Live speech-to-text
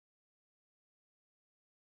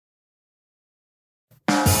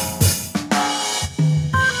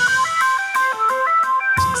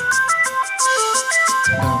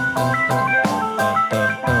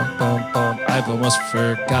almost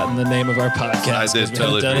forgotten the name of our podcast. I did we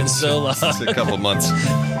totally. haven't done it in so long. It's a couple months.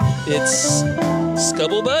 It's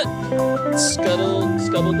Scuttlebutt?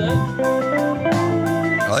 Scuttlebutt?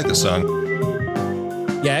 I like the song.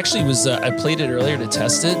 Yeah, actually I played it earlier to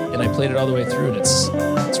test it, and I played it all the way through, and it's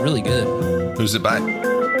really good. Who's it by?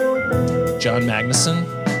 John Magnuson,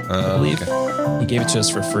 I believe. Okay. He gave it to us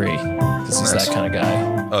for free because he's Nice. that kind of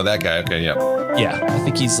guy. Oh, that guy. Okay, yeah. Yeah, I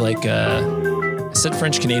think he's like, I said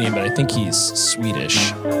French Canadian, but I think he's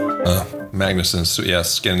Swedish. Magnuson. Yeah,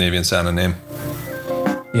 Scandinavian sounding name.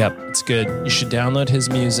 Yep, it's good. You should download his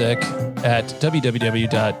music at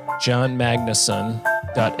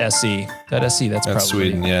www.johnmagnuson.se. .se, that's probably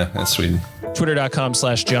Sweden. Yeah, that's Sweden.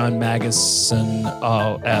 Twitter.com/John Magnuson.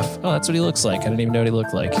 Oh, that's what he looks like. I didn't even know what he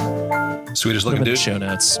looked like. Swedish Put him looking in the dude. show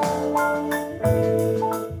notes.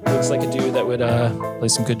 Looks like a dude that would play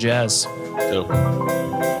some good jazz. Dope.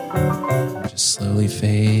 Just slowly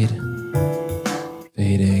fading.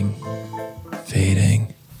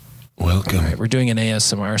 Welcome. All right, we're doing an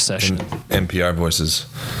ASMR session. NPR voices.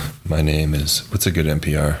 My name is. What's a good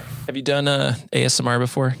NPR? Have you done ASMR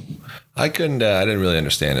before? I couldn't. I didn't really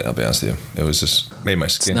understand it. I'll be honest with you. It was just made my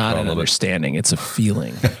skin It's not crawl a an little bit. understanding. It's a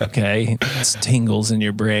feeling. Okay, it's tingles in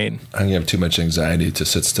your brain. I think I have too much anxiety to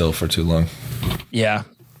sit still for too long. Yeah,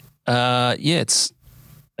 It's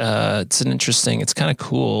an interesting. It's kind of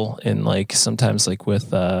cool, and like sometimes like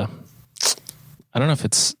with I don't know if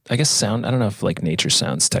it's. I guess sound. I don't know if like nature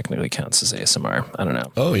sounds technically counts as ASMR. I don't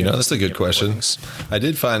know. Oh, that's a good question. I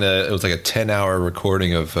did find it was like a 10-hour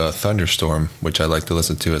recording of Thunderstorm, which I like to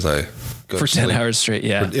listen to as I go For to sleep. 10 hours straight,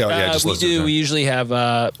 yeah. Just we listen to do. it. We usually have,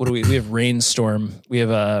 what do we have Rainstorm. We have,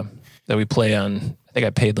 that we play on, I think I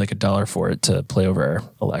paid like $1 for it to play over our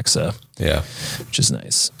Alexa, Yeah, which is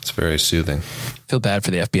nice. it's very soothing. Feel bad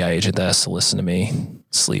for the FBI agent that has to listen to me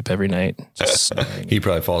sleep every night. Just snoring. He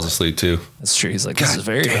probably falls asleep too. That's true. He's like, this God is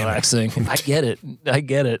very damn it. relaxing. I get it.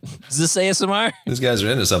 Is this ASMR? These guys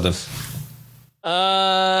are into something.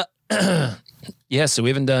 Yeah, so we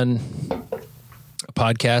haven't done a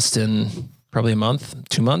podcast in probably a month,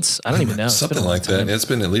 2 months. I don't even know. It's been a Something long like that. time. It's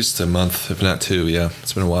been at least a month, if not two. Yeah,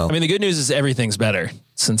 it's been a while. I mean, the good news is everything's better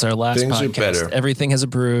since our last Things are podcast. better. Everything has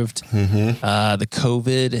improved. The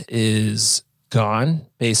COVID is gone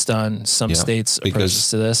based on some states' because approaches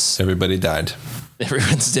to this. Everybody died.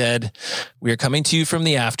 Everyone's dead. We are coming to you from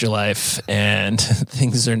the afterlife, and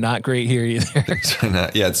things are not great here either.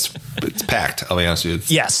 Yeah, it's packed. I'll be honest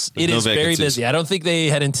with you. Yes, it no is very vacancies. busy. I don't think they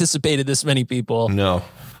had anticipated this many people. No,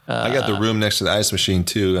 I got the room next to the ice machine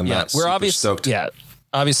too. I'm not super stoked. Yeah,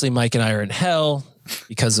 obviously, Mike and I are in hell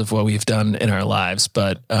because of what we've done in our lives.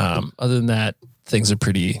 But other than that, things are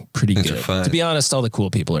pretty Things good. are fine. To be honest, all the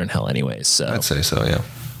cool people are in hell anyways. So I'd say so. Yeah.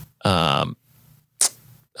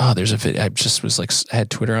 there's a video. I just was like, I had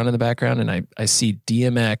Twitter on in the background, and I see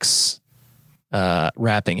DMX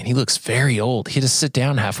rapping, and he looks very old. He just sit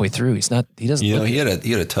down halfway through. He doesn't. You know, look he had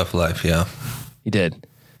a tough life. Yeah. He did.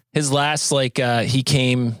 His last he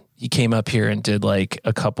came up here and did like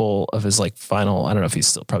a couple of his like final. I don't know if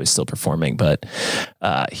he's probably still performing, but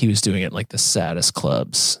he was doing it in like the saddest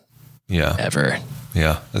clubs Yeah. ever.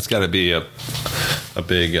 Yeah. That's got to be a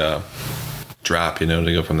big drop, to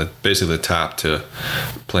go from basically the top to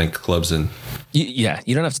playing clubs, and You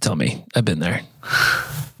don't have to tell me. I've been there.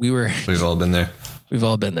 we've all been there. We've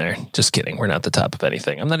all been there. Just kidding. We're not the top of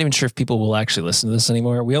anything. I'm not even sure if people will actually listen to this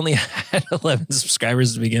anymore. We only had 11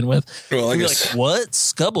 subscribers to begin with. Well, I We were guess like, what?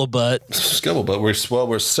 Scuttlebutt. Scuttlebutt.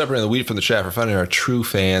 We're separating the wheat from the chaff. We're finding our true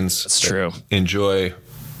fans. That's true. Enjoy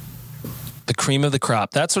The cream of the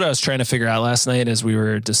crop. That's what I was trying to figure out last night as we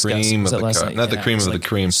were discussing. cream Was of that the last crop, night? not the Yeah, cream it's of the like-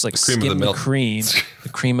 cream. Just like The cream of skim the milk. the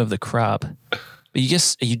cream of the crop. But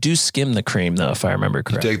you do skim the cream though, if I remember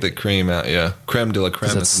correctly. Take the cream out. Yeah. Creme de la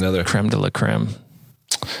creme. That's another. creme de la creme.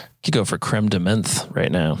 You could go for creme de menthe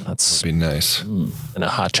right now. That's Be nice. in a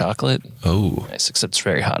hot chocolate. Oh, Nice, except it's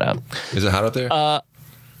very hot out. is it hot out there?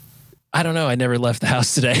 I don't know. I never left the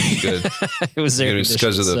house today. Good. It was there It's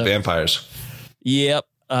because of the vampires. Yep.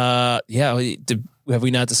 Have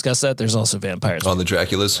we not discussed that? There's also vampires. Oh, the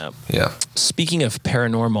Draculas. Yep. Yeah. Speaking of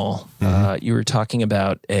paranormal, you were talking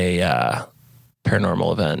about a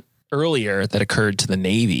paranormal event earlier that occurred to the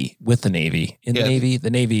Navy, with the Navy. In the Yeah. Navy, the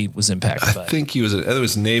Navy was impacted I by it. think it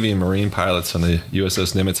was Navy and Marine pilots on the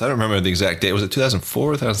USS Nimitz. I don't remember the exact date. Was it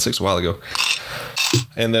 2004, 2006, a while ago?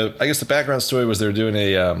 And I guess the background story was they were doing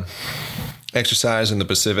a exercise in the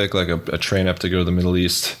Pacific, like a train up to go to the Middle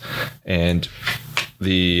East, and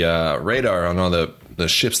the radar on all the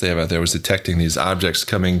ships they have out there was detecting these objects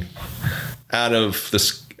coming out of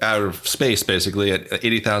out of space, basically at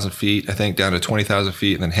 80,000 feet, I think, down to 20,000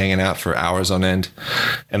 feet, and then hanging out for hours on end.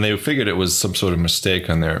 And they figured it was some sort of mistake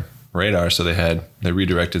on their radar, so they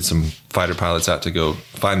redirected some fighter pilots out to go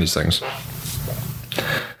find these things.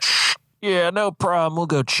 Yeah, no problem. We'll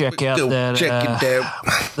go check out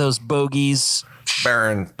those bogeys.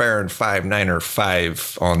 Baron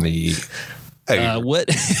 595 on the. Hey, What?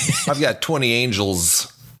 I've got 20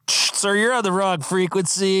 angels. Sir, you're on the wrong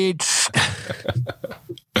frequency.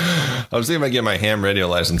 I was thinking about getting my ham radio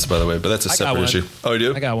license, by the way, but that's a separate issue. Oh, you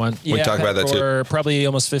do? I got one. We can talk about that for too. probably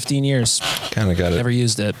almost 15 years. Kind of got it. Never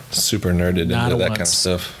used it. Super nerded Not into that once. kind of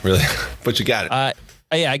stuff, really. But you got it.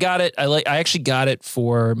 Yeah, I got it. I actually got it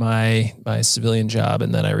for my civilian job,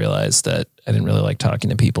 and then I realized that I didn't really like talking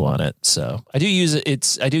to people on it. So I do use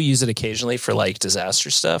it. I do use it occasionally for like disaster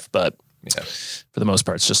stuff, but Yeah. for the most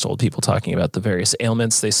part, it's just old people talking about the various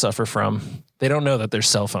ailments they suffer from. They don't know that there's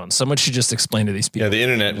cell phones. Someone should just explain to these people. Yeah, the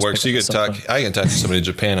internet works. You could talk. I can talk to somebody in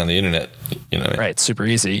Japan on the internet. You know, Right, super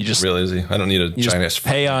easy. You just real easy. I don't need a you just Chinese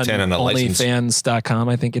pay on antenna license. OnlyFans.com,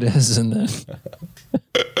 I think it is, and then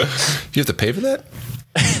Do you have to pay for that?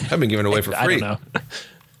 I've been giving it away for I free. don't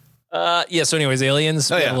know. Yeah. So, anyways,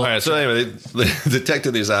 aliens. Oh yeah. All right. So anyway, they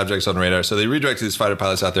detected these objects on radar. So they redirected these fighter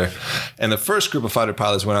pilots out there, and the first group of fighter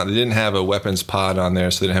pilots went out. They didn't have a weapons pod on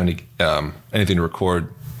there, so they didn't have any anything to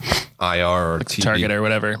record IR or TV. target or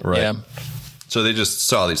whatever. Right. Yeah. So they just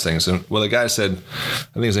saw these things, and well, the guy said,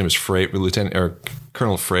 I think his name was Lieutenant or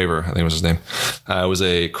Colonel Fravor, I think was his name. It was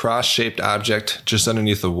a cross-shaped object just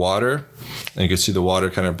underneath the water, and you could see the water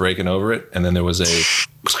kind of breaking over it. And then there was a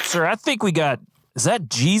Sir, I think we got. Is that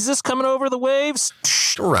Jesus coming over the waves?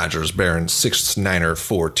 Rogers Baron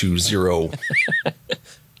 69420.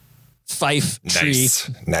 Fife tree.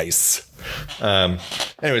 Nice.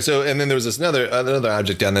 Anyway, so and then there was this another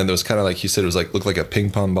object down there that was kind of like he said it was like looked like a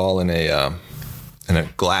ping pong ball in a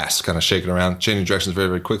glass, kind of shaking around, changing directions very,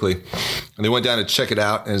 very quickly. And they went down to check it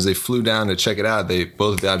out. And as they flew down to check it out,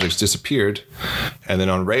 both of the objects disappeared. And then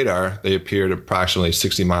on radar, they appeared approximately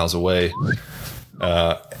 60 miles away.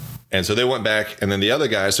 And so they went back, and then the other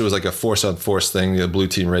guys, so it was like a force-on-force thing, the blue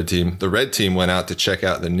team, red team. The red team went out to check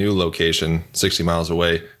out the new location 60 miles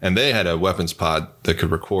away, and they had a weapons pod that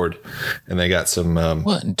could record, and they got some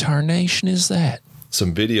What in tarnation is that?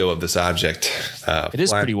 some video of this object. It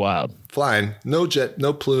is pretty wild. Flying, no jet,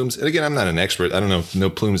 no plumes. And again, I'm not an expert. I don't know, no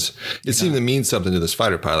plumes. It seemed to mean something to this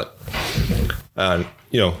fighter pilot.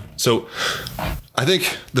 So I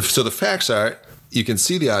think the facts are you can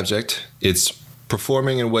see the object. It's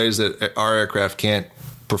performing in ways that our aircraft can't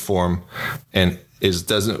perform, and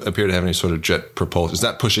doesn't appear to have any sort of jet propulsion. It's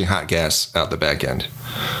not pushing hot gas out the back end.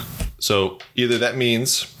 So either that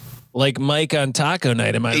means Like Mike on Taco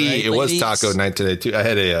Night, am I right? it was ladies? taco night today too. I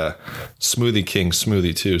had a Smoothie King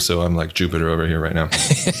smoothie too, so I'm like Jupiter over here right now.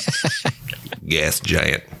 Gas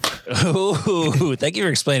giant. Oh, thank you for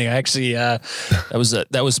explaining. I actually,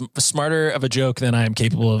 that was smarter of a joke than I am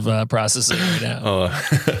capable of processing right now. Oh,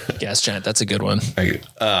 Gas giant, that's a good one. thank you.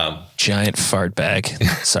 Giant fart bag.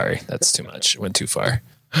 Sorry, that's too much. It went too far.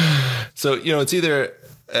 So it's either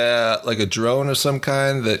like a drone of some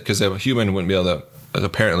kind that because a human wouldn't be able to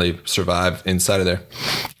apparently survive inside of there,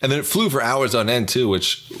 and then it flew for hours on end too,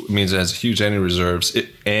 which means it has huge engine reserves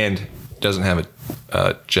and doesn't have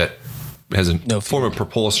a jet. It has a form of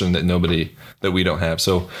propulsion that we don't have.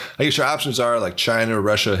 So I guess your options are like China or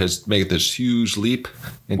Russia has made this huge leap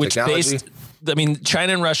in technology.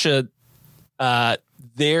 China and Russia,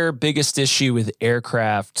 their biggest issue with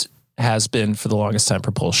aircraft has been for the longest time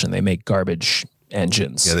propulsion. They make garbage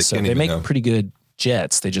engines. Yeah, they make pretty good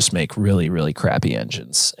jets. They just make really, really crappy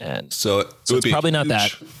engines. And so it would it's be probably not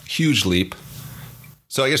that huge leap.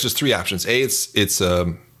 So I guess there's three options. A, it's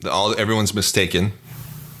everyone's mistaken.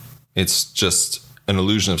 It's just an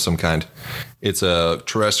illusion of some kind. It's a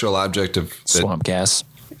terrestrial object of swamp gas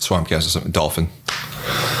or something, dolphin.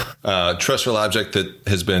 Terrestrial object that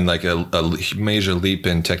has been like a major leap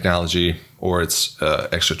in technology, or it's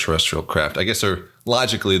extraterrestrial craft. I guess are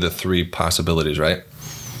logically the three possibilities, right?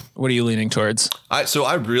 What are you leaning towards?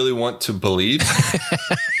 I really want to believe.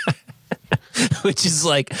 Which is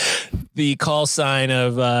like the call sign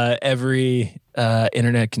of every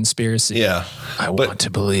internet conspiracy. Yeah. I want to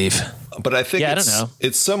believe. But I think I don't know.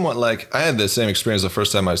 It's somewhat like I had the same experience the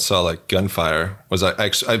first time I saw like gunfire.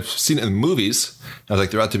 I've seen it in movies. I was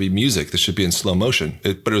like, there ought to be music. This should be in slow motion.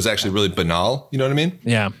 But it was actually really banal. You know what I mean?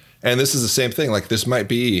 Yeah. And this is the same thing. Like this might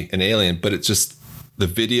be an alien, but it's just the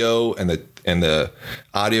video and the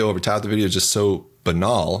audio over top of the video is just so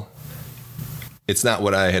banal. It's not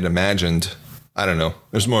what I had imagined. I don't know.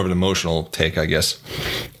 There's more of an emotional take, I guess.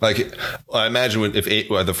 Like, I imagine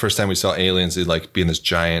the first time we saw aliens, they'd like be in this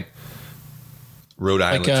giant Rhode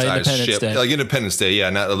Island sized ship, Day. like Independence Day. Yeah,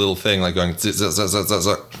 not a little thing like going.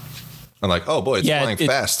 I'm like, oh boy, it's flying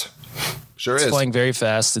fast. Sure is. It's flying very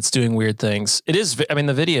fast. It's doing weird things. It is. I mean,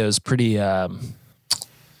 the video is pretty. I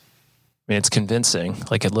mean, it's convincing.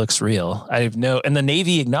 Like, it looks real. And the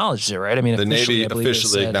Navy acknowledged it, right? I mean, the Navy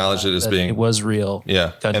officially acknowledged it as being. It was real.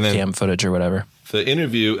 Yeah, and then cam footage or whatever. The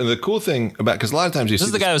interview, and the cool thing about, because a lot of times this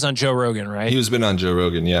is the guy who was on Joe Rogan, right? He's been on Joe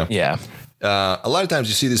Rogan. Yeah. Yeah. A lot of times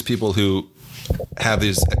you see these people who have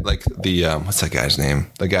these, like the what's that guy's name?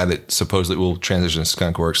 The guy that supposedly will transition to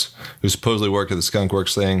Skunkworks, who supposedly worked at the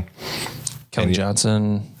Skunkworks thing. Kelly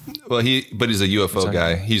Johnson. Well, he's a UFO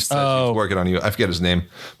guy. He's working on I forget his name.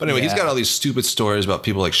 But anyway, he's got all these stupid stories about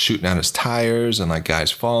people like shooting out his tires and like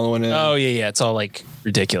guys following him. Oh yeah. It's all like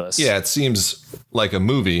ridiculous. Yeah, it seems like a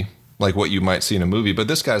movie, like what you might see in a movie. But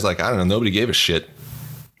this guy's like, I don't know, nobody gave a shit.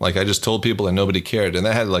 Like, I just told people and nobody cared. And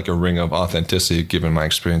that had like a ring of authenticity given my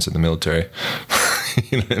experience in the military.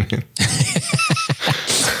 You know what I mean?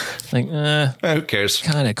 Like, who cares?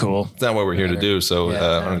 Kind of cool. It's not what we're here to do. So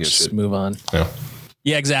I don't give a shit. Just move on. Yeah.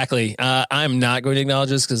 Yeah, exactly. I'm not going to acknowledge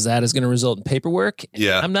this because that is going to result in paperwork.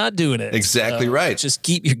 Yeah. I'm not doing it. Exactly right. Just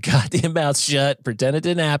keep your goddamn mouth shut, pretend it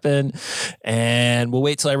didn't happen, and we'll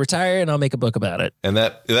wait till I retire and I'll make a book about it. And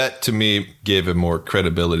that to me gave him more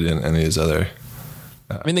credibility than any of his other.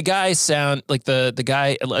 I mean, the guy sound like the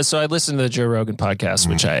guy. So I listened to the Joe Rogan podcast,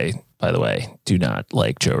 which I, by the way, do not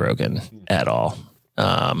like Joe Rogan at all.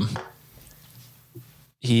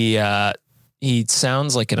 He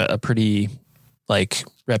sounds like a pretty like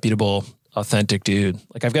reputable, authentic dude.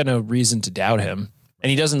 Like, I've got no reason to doubt him, and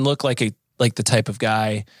he doesn't look like the type of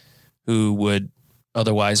guy who would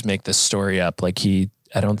otherwise make this story up. Like,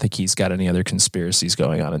 I don't think he's got any other conspiracies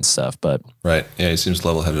going on and stuff, but. Right. Yeah. He seems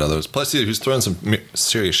level-headed others. Plus he was throwing some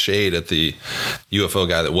serious shade at the UFO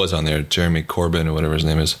guy that was on there, Jeremy Corbyn or whatever his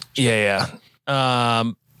name is. Yeah.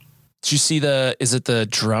 Did you see is it the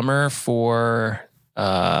drummer for,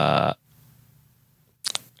 oh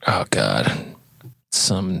God,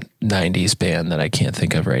 some 90s band that I can't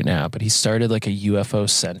think of right now, but he started like a UFO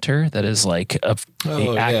center that is like a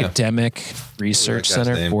academic research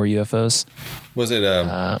center for UFOs. Was it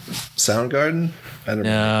Soundgarden? I don't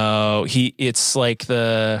know. It's like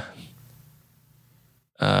the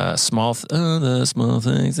small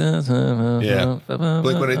things. Yeah.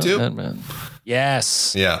 Blink-182?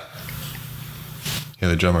 Yes. Yeah. Yeah,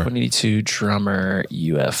 the drummer. 182 drummer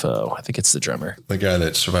UFO. I think it's the drummer. The guy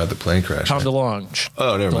that survived the plane crash. Tom DeLonge.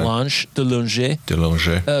 Oh, never mind. DeLonge.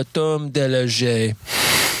 Tom DeLonge.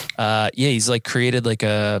 Yeah, he's like created like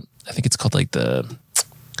I think it's called like the,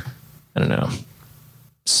 I don't know,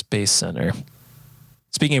 Space Center.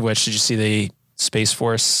 Speaking of which, did you see the Space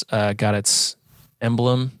Force got its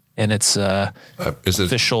emblem and its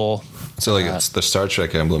official? So like it's the Star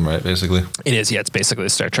Trek emblem, right? Basically, it is. Yeah, it's basically the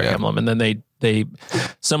Star Trek emblem. And then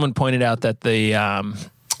someone pointed out that the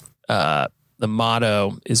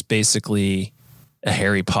motto is basically a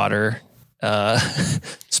Harry Potter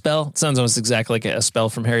spell. It sounds almost exactly like a spell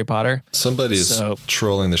from Harry Potter. Somebody's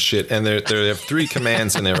trolling the shit, and they have 3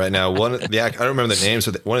 commands in there right now. One, I don't remember the names,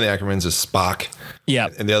 but one of the acronyms is Spock. Yeah,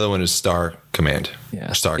 and the other one is Star Command.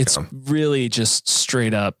 Yeah, Starcom. It's really just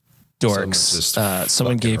straight up dorks.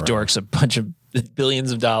 Someone gave dorks a bunch of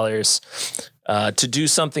billions of dollars to do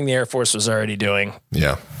something the Air Force was already doing.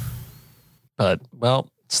 Yeah, but well,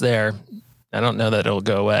 it's there. I don't know that it'll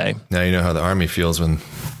go away. Now you know how the Army feels when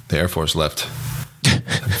the Air Force left.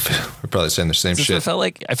 We're probably saying the same shit.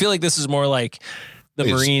 I feel like this is more like the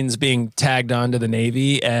Marines being tagged onto the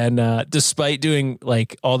Navy, and despite doing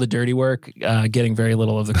like all the dirty work, getting very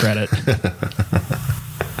little of the credit.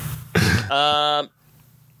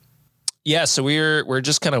 Yeah, so we're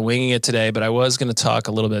just kind of winging it today, but I was going to talk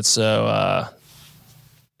a little bit. So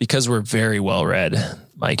because we're very well read,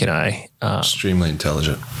 Mike and I, extremely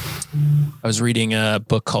intelligent. I was reading a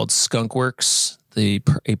book called Skunkworks, a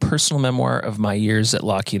personal memoir of my years at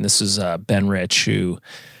Lockheed. And this is Ben Rich, who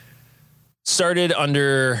started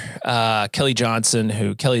under Kelly Johnson,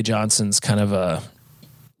 who Kelly Johnson's kind of a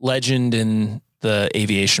legend in the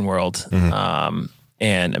aviation world. Mm-hmm.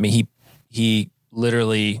 And I mean, he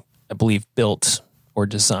literally, I believe, built or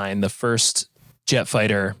designed the first jet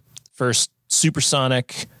fighter, first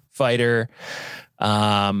supersonic fighter,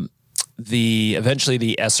 eventually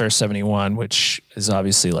the SR-71, which is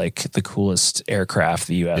obviously like the coolest aircraft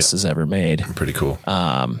the U.S. has ever made. Pretty cool.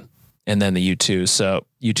 And then the U-2, so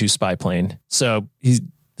U-2 spy plane. So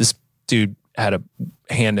this dude had a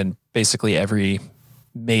hand in basically every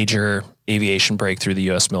major aviation breakthrough the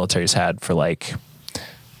U.S. military's had for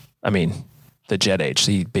the jet age.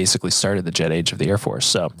 He basically started the jet age of the Air Force.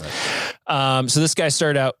 So, so this guy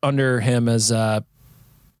started out under him as,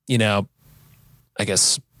 you know, I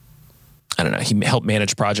guess, I don't know, he helped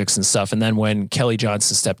manage projects and stuff. And then when Kelly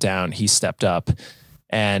Johnson stepped down, he stepped up.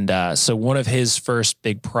 And so one of his first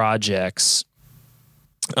big projects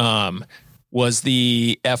was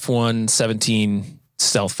the F-117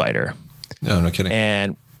 stealth fighter. No kidding.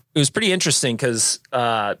 And it was pretty interesting because,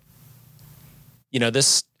 you know,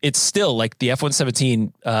 it's still like the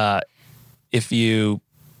F-117, if you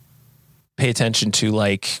pay attention to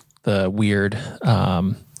like the weird,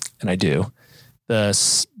 and I do,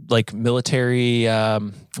 the like military, what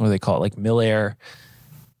do they call it? Like Milair.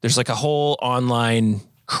 There's like a whole online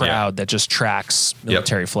crowd that just tracks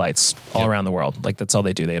military flights all around the world. Like that's all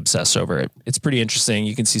they do. They obsess over it. It's pretty interesting.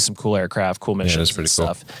 You can see some cool aircraft, cool missions, that's pretty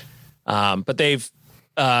stuff. But they've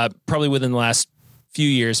probably within the last few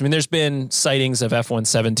years, I mean, there's been sightings of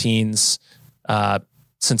F-117s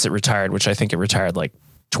since it retired, which I think it retired like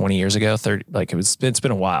 20 years ago, 30, like it's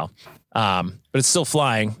been a while. But it's still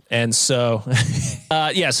flying. And so,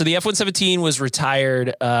 so the F-117 was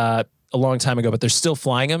retired a long time ago, but they're still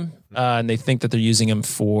flying them. And they think that they're using them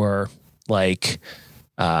for like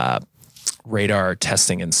radar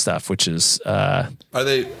testing and stuff, which is are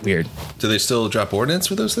they weird. Do they still drop ordnance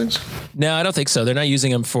with those things? No, I don't think so. They're not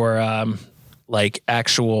using them for like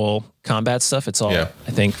actual combat stuff. It's all, I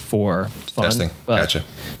think, for fun. Testing. But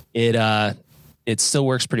Gotcha. It still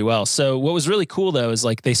works pretty well. So what was really cool though is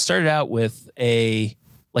like they started out with a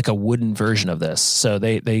wooden version of this. So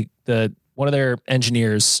one of their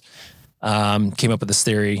engineers came up with this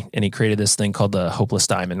theory, and he created this thing called the Hopeless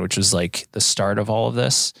Diamond, which was like the start of all of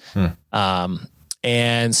this.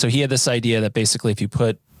 And so he had this idea that basically if you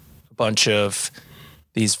put a bunch of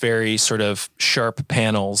these very sort of sharp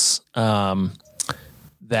panels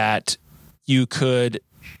that you could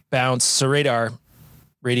bounce. So radar,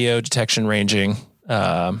 radio detection ranging,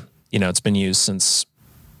 you know, it's been used since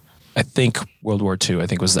I think World War II, I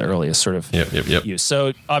think was the earliest sort of use.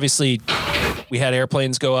 So obviously we had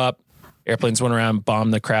airplanes go up. Airplanes went around,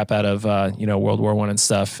 bombed the crap out of, you know, World War I and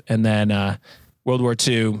stuff. And then World War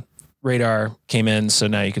II, radar came in. So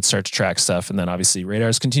now you could start to track stuff. And then obviously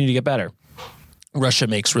radars continue to get better. Russia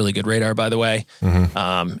makes really good radar, by the way,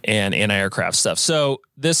 and anti-aircraft stuff. So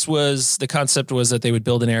the concept was that they would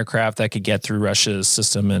build an aircraft that could get through Russia's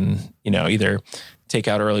system and, you know, either take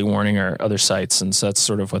out early warning or other sites. And so that's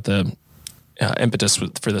sort of what the impetus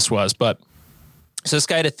for this was. But so this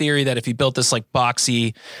guy had a theory that if you built this like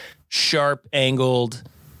boxy, sharp angled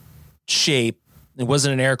shape, it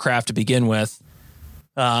wasn't an aircraft to begin with,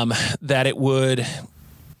 that it would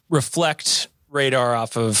reflect radar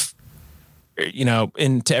off of, you know,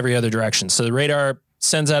 into every other direction. So the radar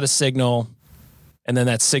sends out a signal and then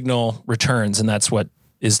that signal returns, and that's what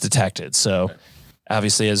is detected. So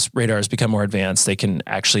obviously as radars become more advanced, they can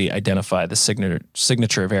actually identify the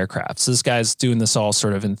signature of aircraft. So this guy's doing this all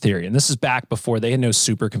sort of in theory. And this is back before they had no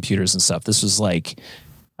supercomputers and stuff. This was like,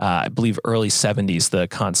 I believe early 70s, the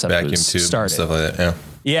concept vacuum was tube started. Stuff like that. Yeah.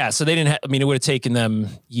 Yeah. So they didn't it would have taken them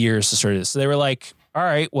years to sort of this. So they were like, all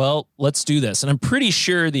right, well, let's do this. And I'm pretty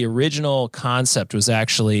sure the original concept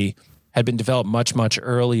had been developed much, much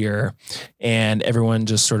earlier, and everyone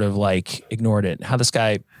just sort of like ignored it. How this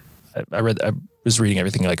guy, I was reading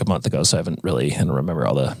everything like a month ago, so I don't remember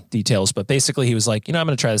all the details, but basically he was like, you know, I'm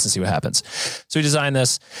going to try this and see what happens. So he designed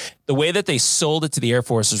this. The way that they sold it to the Air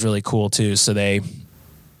Force was really cool too. So they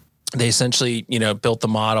essentially, you know, built the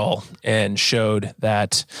model and showed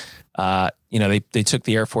that, you know, they took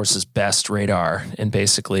the Air Force's best radar and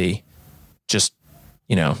basically just,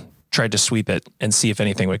 you know, tried to sweep it and see if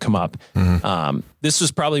anything would come up. This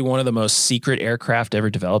was probably one of the most secret aircraft ever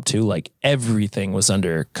developed too. Like everything was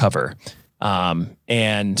under cover.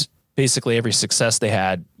 And basically every success they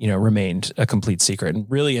had, you know, remained a complete secret. And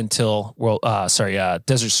really until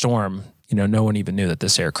Desert Storm, you know, no one even knew that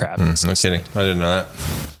this aircraft existed. No kidding. I didn't know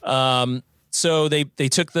that. So they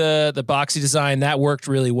took the boxy design that worked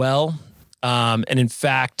really well. And in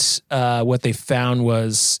fact, what they found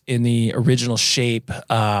was in the original shape,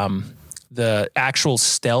 the actual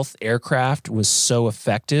stealth aircraft was so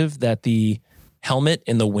effective that the helmet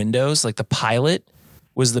in the windows, like the pilot,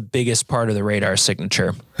 was the biggest part of the radar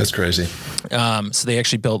signature. That's crazy. So they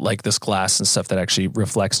actually built like this glass and stuff that actually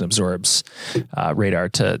reflects and absorbs radar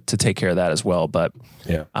to take care of that as well. But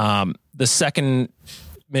the second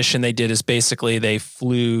mission they did is basically they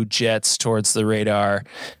flew jets towards the radar.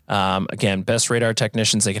 Again, best radar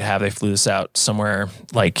technicians they could have. They flew this out somewhere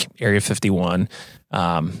like Area 51.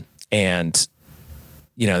 And,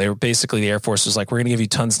 you know, they were basically, the Air Force was like, we're going to give you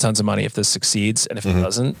tons and tons of money if this succeeds. And if it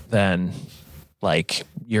doesn't, then like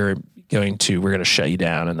you're we're going to shut you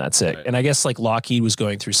down and that's it. Right. And I guess like Lockheed was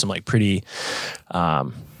going through some like pretty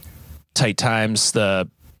tight times. The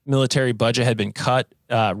military budget had been cut.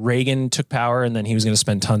 Reagan took power and then he was going to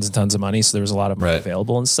spend tons and tons of money. So there was a lot of money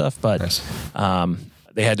available and stuff, but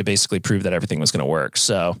they had to basically prove that everything was going to work.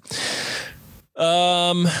 So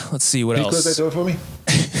let's see what else. Can you close that door for me?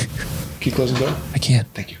 Can you close the door? I can't.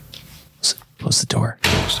 Thank you. Close the door.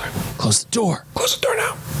 Close the door. Close the door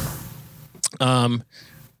now.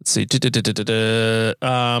 Let's see.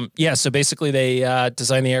 So basically they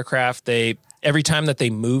designed the aircraft. Every time that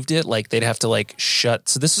they moved it, like they'd have to like shut.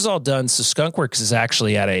 So this is all done. So Skunk Works is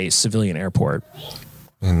actually at a civilian airport.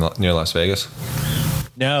 Near Las Vegas?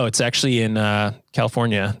 No, it's actually in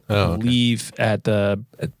California. Oh, I believe at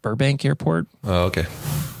Burbank Airport. Oh, okay.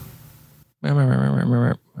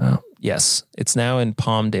 Oh, yes, it's now in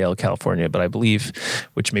Palmdale, California, but I believe,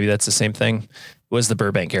 which maybe that's the same thing, was the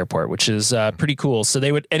Burbank Airport, which is pretty cool. So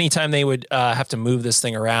anytime they would have to move this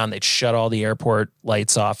thing around, they'd shut all the airport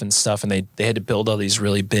lights off and stuff, and they had to build all these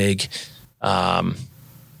really big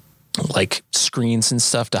like screens and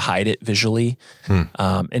stuff to hide it visually.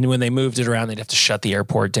 And when they moved it around, they'd have to shut the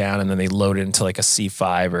airport down, and then they load it into like a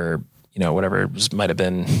C5 or whatever it might have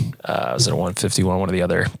been, was it a 151, one of the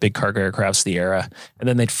other big cargo aircrafts of the era. And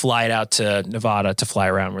then they'd fly it out to Nevada to fly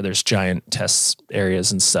around where there's giant test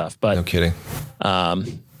areas and stuff. But no kidding.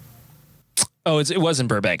 It was in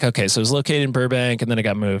Burbank. Okay. So it was located in Burbank and then it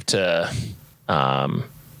got moved to,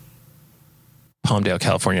 Palmdale,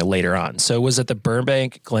 California later on. So it was at the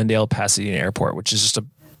Burbank, Glendale, Pasadena Airport, which is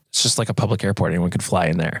just like a public airport. Anyone could fly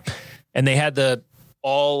in there. And they had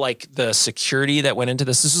all like the security that went into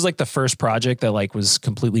this. This was like the first project that like was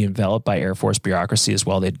completely enveloped by Air Force bureaucracy as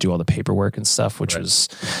well. They'd do all the paperwork and stuff, which was,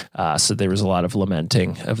 so there was a lot of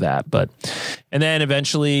lamenting of that. And then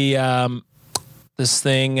eventually this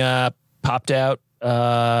thing popped out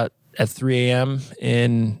at 3 a.m.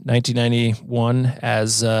 in 1991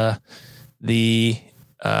 as 3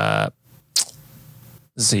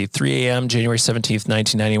 a.m. January 17th,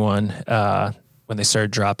 1991, when they started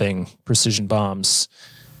dropping precision bombs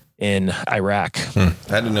in Iraq. I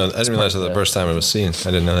didn't know. I didn't realize that the first time it was seen.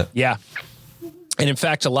 I didn't know that. Yeah. And in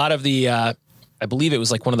fact, a lot of the, I believe it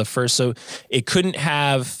was like one of the first, so it couldn't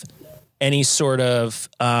have any sort of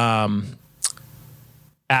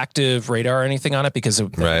active radar or anything on it because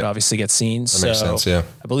it would obviously get seen. That makes sense, yeah.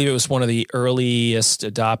 I believe it was one of the earliest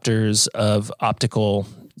adopters of optical,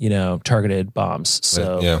 targeted bombs.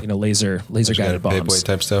 So, laser guided bombs. Payboy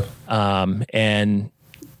type stuff. And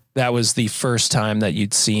that was the first time that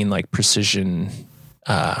you'd seen like precision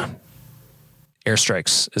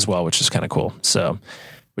airstrikes as well, which is kind of cool. So,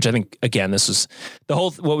 which I think, again, this was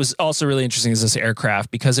what was also really interesting is this aircraft,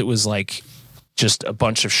 because it was like just a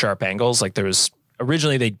bunch of sharp angles. Like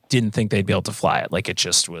originally they didn't think they'd be able to fly it. Like it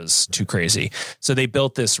just was too crazy. So they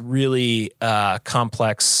built this really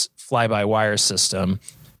complex fly-by-wire system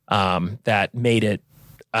that made it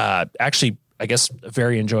actually, I guess,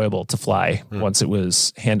 very enjoyable to fly once it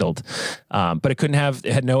was handled. But it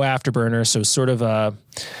had no afterburner. So it was sort of a,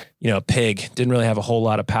 pig. Didn't really have a whole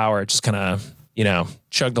lot of power. It just kind of,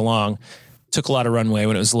 chugged along. Took a lot of runway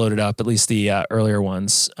when it was loaded up, at least the earlier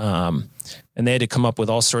ones. And they had to come up with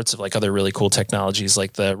all sorts of like other really cool technologies,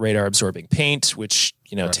 like the radar absorbing paint, which,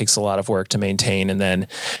 takes a lot of work to maintain. And then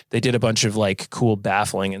they did a bunch of like cool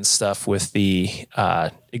baffling and stuff with the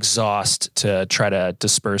exhaust to try to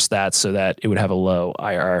disperse that so that it would have a low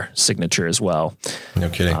IR signature as well. No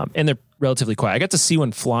kidding. And they're relatively quiet. I got to see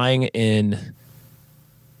one flying in,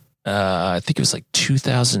 I think it was like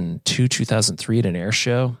 2002, 2003 at an air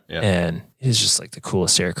show. Yeah. And it is just like the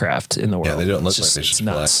coolest aircraft in the world. Yeah, they don't look like they should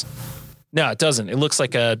fly. No, it doesn't. It looks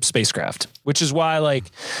like a spacecraft, which is why, like,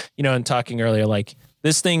 in talking earlier, like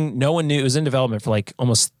this thing, no one knew it was in development for like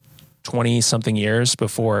almost 20 something years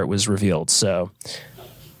before it was revealed. So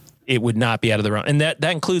it would not be out of the realm. And that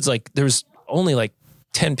includes like, there was only like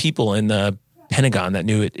 10 people in the Pentagon that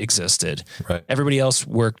knew it existed. Right. Everybody else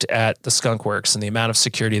worked at the Skunk Works, and the amount of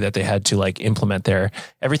security that they had to like implement there,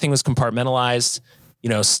 everything was compartmentalized.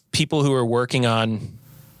 People who were working on,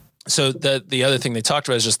 so the other thing they talked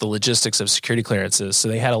about is just the logistics of security clearances. So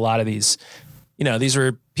they had a lot of these, these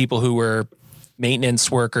were people who were maintenance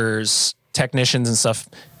workers, technicians and stuff,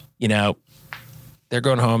 they're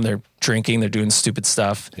going home, they're drinking, they're doing stupid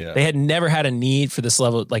stuff. Yeah. They had never had a need for this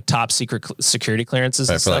level, like top secret security clearances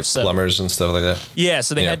and stuff. Like plumbers and stuff like that. Yeah.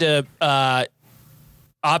 So they had to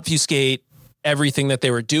obfuscate everything that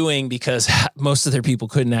they were doing because most of their people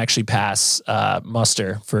couldn't actually pass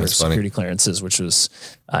muster for security clearances, which was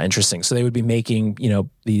interesting. So they would be making,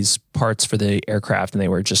 these parts for the aircraft, and they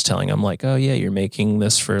were just telling them like, oh yeah, you're making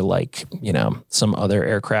this for like, some other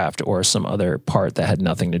aircraft or some other part that had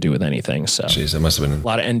nothing to do with anything. So jeez, that must have been a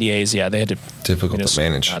lot of NDAs. Yeah, they had to difficult to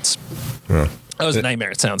manage. Yeah. That was a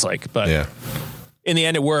nightmare, it sounds like, but in the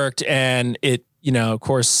end it worked, and it, of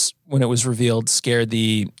course, when it was revealed, scared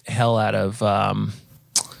the hell out of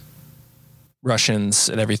Russians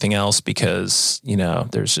and everything else because,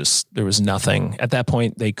 there was nothing. At that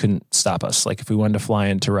point, they couldn't stop us. Like, if we wanted to fly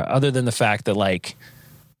into, other than the fact that, like,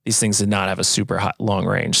 these things did not have a super hot, long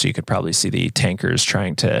range, so you could probably see the tankers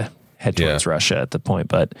trying to head towards Russia at the point.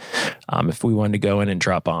 But if we wanted to go in and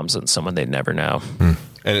drop bombs on someone, they'd never know.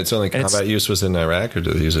 And it's only combat use was in Iraq, or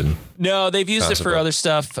do they use it? No, they've used it for other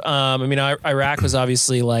stuff. Iraq was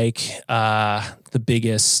obviously like the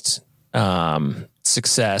biggest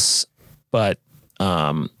success, but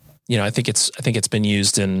I think it's been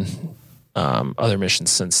used in other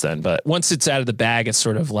missions since then. But once it's out of the bag, it's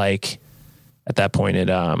sort of like at that point it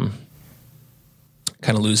kind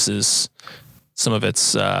of loses some of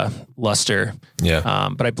its luster. Yeah.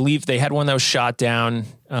 But I believe they had one that was shot down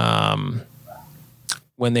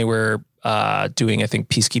when they were doing, I think,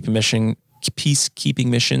 peacekeeping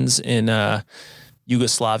missions in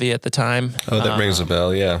Yugoslavia at the time. Oh, that rings a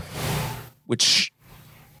bell, yeah. Which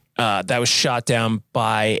that was shot down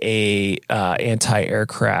by a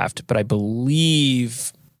anti-aircraft, but I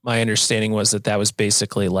believe my understanding was that was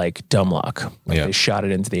basically like dumb luck. They shot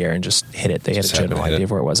it into the air and just hit it. They had a general idea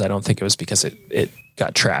of where it was. I don't think it was because it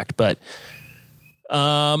got tracked, but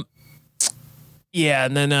yeah,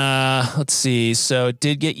 and then let's see. So it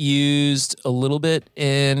did get used a little bit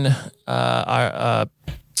in our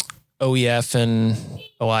OEF and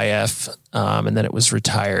OIF, and then it was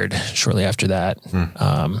retired shortly after that.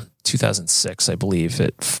 2006, I believe.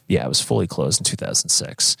 It was fully closed in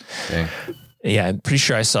 2006. Okay. Yeah, I'm pretty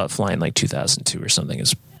sure I saw it flying like 2002 or something.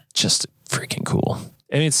 It's just freaking cool.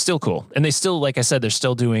 I mean, it's still cool, and they still, like I said, they're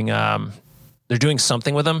still doing. They're doing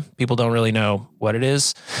something with them. People don't really know what it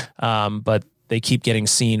is, but they keep getting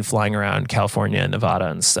seen flying around California and Nevada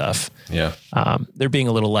and stuff. Yeah. They're being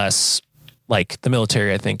a little less, like, the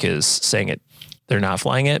military, I think, is saying it. They're not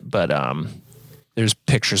flying it, but there's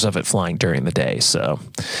pictures of it flying during the day. So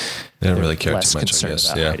they don't really care too much, I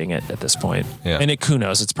guess. About hiding it at this point. Yeah. And who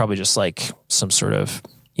knows? It's probably just like some sort of,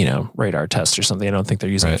 radar test or something. I don't think they're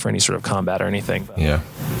using it for any sort of combat or anything. But. Yeah.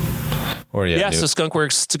 Or so Skunk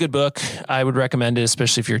Works, it's a good book. I would recommend it,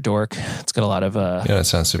 especially if you're a dork. It's got a lot of it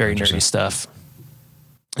sounds super very nerdy stuff.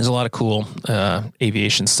 There's a lot of cool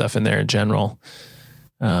aviation stuff in there in general.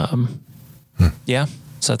 Yeah,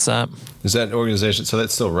 so that's that. Is that an organization? So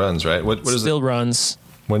that still runs, right? What is it? Still runs.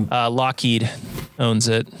 When Lockheed owns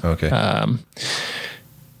it. Okay.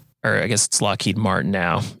 Or I guess it's Lockheed Martin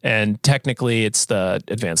now, and technically it's the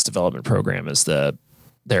Advanced Development Program is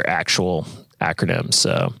their actual acronym.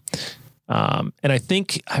 So, and I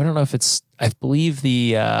don't know if I believe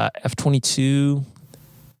the F-22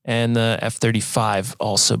 and the F-35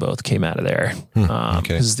 also both came out of there.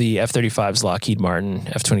 Because the F-35 is Lockheed Martin,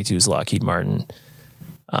 F-22 is Lockheed Martin.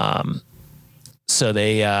 So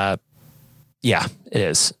they, it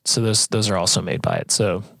is. So those are also made by it.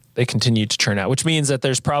 So they continue to churn out, which means that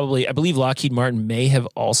there's probably, I believe Lockheed Martin may have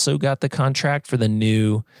also got the contract for the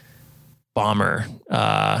new bomber,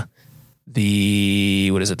 the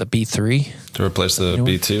B-3? To replace the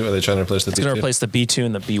B-2? Are they trying to replace the B-2? It's going to replace the B-2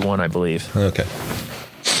 and the B-1, I believe. Okay.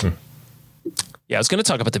 Yeah, I was going to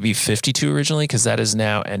talk about the B-52 originally because that is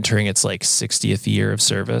now entering its like 60th year of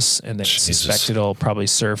service, and they suspect it'll probably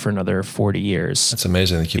serve for another 40 years. That's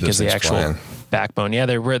amazing. They keep because those the things actual flying. Backbone. Yeah,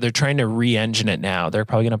 they're trying to re-engine it now. They're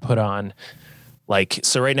probably going to put on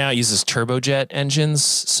so right now it uses turbojet engines,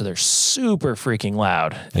 so they're super freaking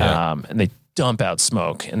loud, and they dump out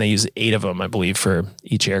smoke, and they use 8 of them, I believe, for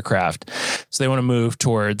each aircraft. So they want to move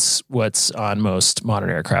towards what's on most modern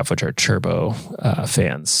aircraft, which are turbo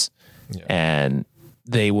fans. Yeah. And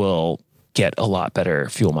they will get a lot better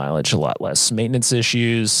fuel mileage, a lot less maintenance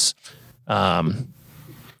issues.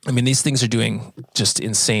 These things are doing just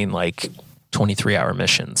insane, 23-hour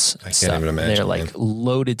missions. I can't even imagine. They're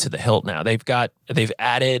loaded to the hilt now. They've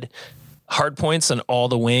added hard points on all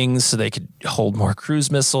the wings so they could hold more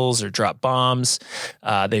cruise missiles or drop bombs.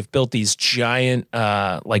 They've built these giant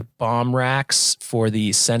bomb racks for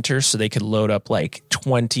the center so they could load up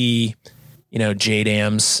 20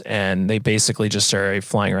 JDAMs, and they basically just are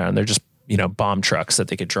flying around. They're just, bomb trucks that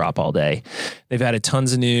they could drop all day. They've added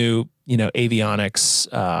tons of new,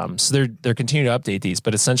 avionics. So they're continuing to update these,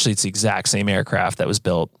 but essentially it's the exact same aircraft that was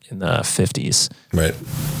built in the 50s. Right.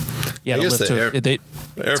 Yeah, I guess the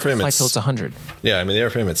airframe it's 100. Yeah, I mean the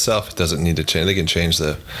airframe itself doesn't need to change. They can change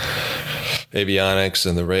the avionics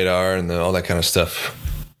and the radar and all that kind of stuff.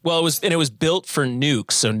 Well, it was built for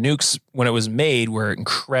nukes. So nukes, when it was made, were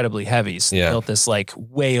incredibly heavy. So they built this like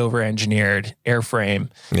way over engineered airframe.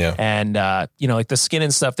 Yeah. And, like the skin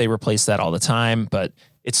and stuff, they replace that all the time. But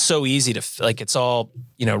it's so easy to it's all,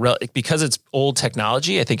 because it's old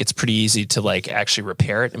technology. I think it's pretty easy to like actually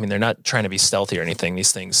repair it. I mean, they're not trying to be stealthy or anything,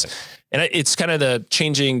 these things. And it's kind of the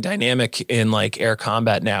changing dynamic in like air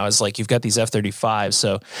combat now is like you've got these F-35.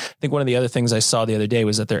 So I think one of the other things I saw the other day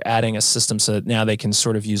was that they're adding a system so that now they can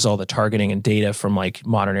sort of use all the targeting and data from like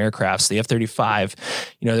modern aircrafts. The F-35,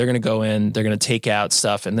 they're going to go in, they're going to take out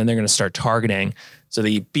stuff, and then they're going to start targeting. So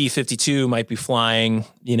the B-52 might be flying,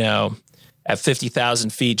 at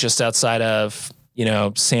 50,000 feet just outside of,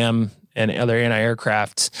 SAM and other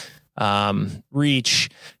anti-aircraft reach,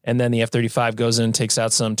 and then the F-35 goes in, takes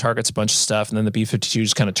out some, targets a bunch of stuff, and then the B-52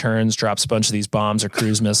 just kind of turns, drops a bunch of these bombs or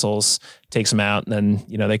cruise missiles, takes them out, and then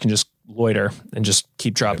they can just loiter and just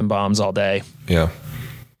keep dropping bombs all day. Yeah.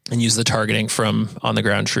 And use the targeting from on the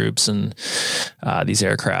ground troops and these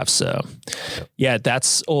aircraft. So yeah,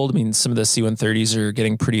 that's old. I mean, some of the C-130s are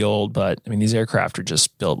getting pretty old, but I mean, these aircraft are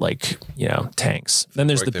just built like, tanks. Then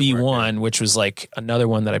there's the B-1, which was like another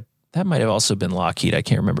one that might have also been Lockheed. I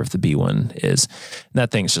can't remember if the B-1 is. And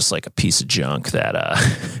that thing's just like a piece of junk that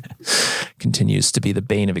continues to be the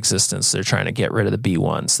bane of existence. They're trying to get rid of the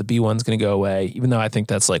B-1s. The B-1's going to go away, even though I think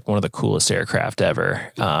that's like one of the coolest aircraft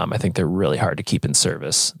ever. I think they're really hard to keep in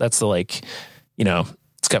service. That's the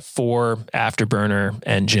it's got 4 afterburner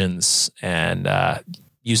engines and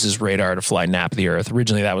uses radar to fly nap the Earth.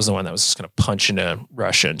 Originally, that was the one that was just going to punch into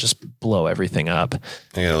Russia and just blow everything up.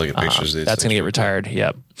 I gotta look at pictures of these. That's going to get retired.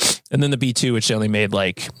 Yep. And then the B-2, which they only made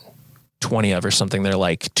like 20 of or something, they're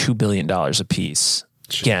like $2 billion a piece.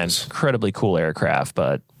 Jeez. Again, incredibly cool aircraft,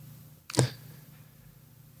 but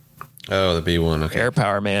oh, the B-1. Okay. Air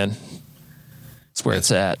power, man. That's where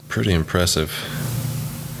it's at. Pretty impressive.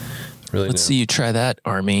 Really. Let's see you try that,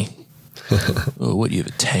 Army. Oh, what do you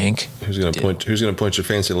have, a tank? Who's gonna point your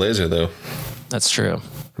fancy laser though? That's true.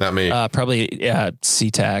 Not me. Probably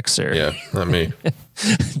CTACs or not me.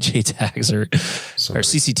 JTACs or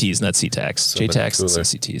CCTs, not CTACs. JTACs and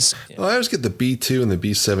CCTs. Yeah. Well, I always get the B-2 and the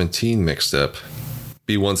B-17 mixed up.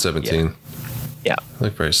 B-117. Yeah. They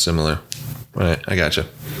look very similar. All right, I gotcha.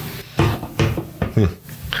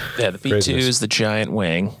 Yeah, the B-2 is the giant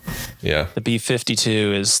wing. Yeah. The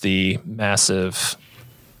B-52 is the massive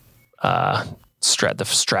the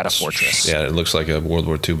Stratofortress. Yeah, it looks like a World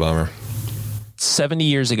War II bomber. 70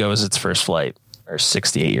 years ago was its first flight, or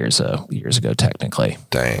 68 years ago, technically.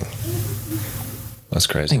 Dang. That's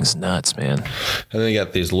crazy. Thing's nuts, man. And then you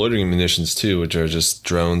got these loitering munitions too, which are just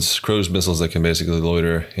drones, cruise missiles that can basically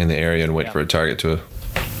loiter in the area and wait for a target to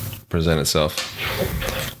present itself.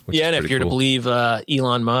 Yeah, and if you're to believe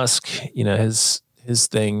Elon Musk, his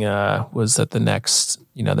thing was that the next,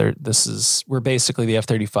 we're basically the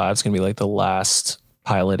F-35 is going to be like the last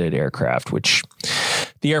piloted aircraft, which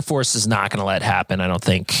the Air Force is not going to let happen, I don't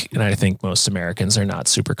think. And I think most Americans are not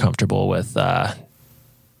super comfortable with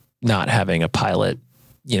not having a pilot,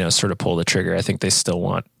 sort of pull the trigger. I think they still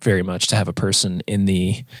want very much to have a person in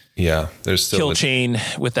the there's still kill chain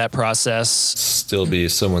with that process. Still be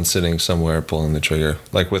someone sitting somewhere pulling the trigger,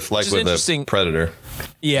 like with a Predator.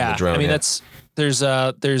 Yeah, drone, I mean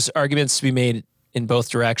there's arguments to be made in both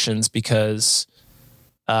directions because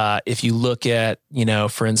if you look at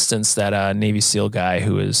for instance that Navy SEAL guy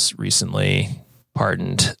who was recently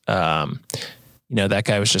pardoned. That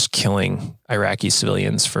guy was just killing Iraqi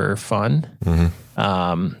civilians for fun.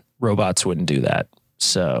 Mm-hmm. Robots wouldn't do that.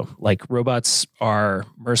 So like robots are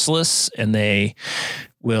merciless and they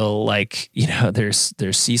will they're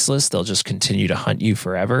ceaseless. They'll just continue to hunt you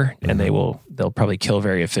forever and they'll probably kill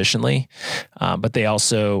very efficiently. But they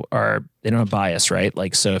also they don't have bias, right?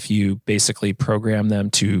 Like, so if you basically program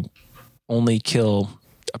them to only kill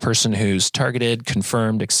a person who's targeted,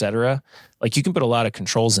 confirmed, etc., like you can put a lot of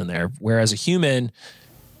controls in there. Whereas a human,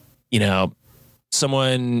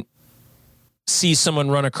 someone sees someone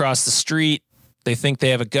run across the street, they think they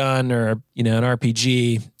have a gun or, an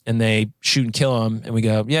RPG and they shoot and kill them. And we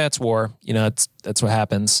go, yeah, it's war. That's what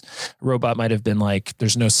happens. A robot might've been like,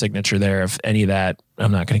 there's no signature there of any of that.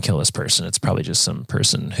 I'm not going to kill this person. It's probably just some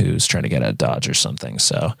person who's trying to get out of Dodge or something.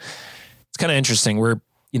 So it's kind of interesting.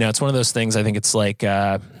 It's one of those things. I think it's like,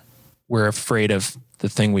 we're afraid of the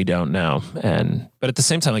thing we don't know. But at the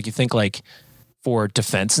same time, like you think like for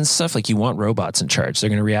defense and stuff, like you want robots in charge. They're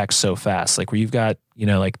going to react so fast. Like where you've got,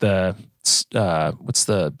 like the, is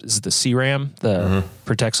it the CRAM,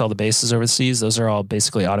 protects all the bases overseas. Those are all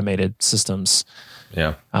basically automated systems.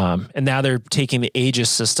 Yeah. And now they're taking the Aegis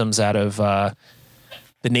systems out of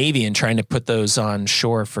the Navy and trying to put those on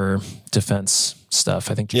shore for defense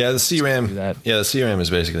stuff. I think. Yeah, the CRAM. Yeah, the CRAM is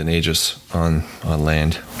basically an Aegis on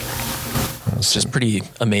land. It's just pretty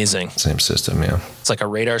amazing. Same system, yeah. It's like a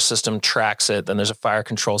radar system tracks it. Then there's a fire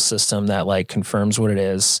control system that like confirms what it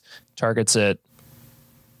is, targets it,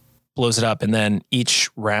 blows it up, and then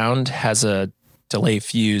each round has a delay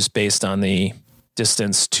fuse based on the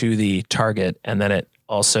distance to the target, and then it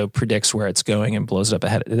also predicts where it's going and blows it up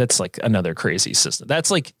ahead. That's like another crazy system.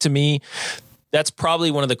 That's like, to me, that's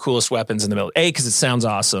probably one of the coolest weapons in the military. Because it sounds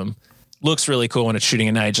awesome, looks really cool when it's shooting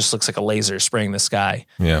at night. It just looks like a laser spraying the sky.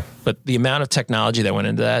 Yeah. But the amount of technology that went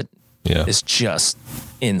into that is just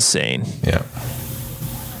insane. Yeah.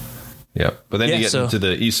 Yeah, but then you get into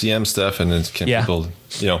the ECM stuff, and then people,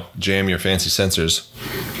 jam your fancy sensors,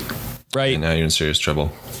 right? And now you're in serious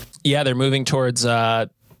trouble. Yeah, they're moving towards, a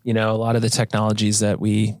lot of the technologies that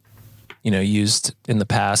we, used in the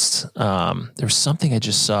past. There was something I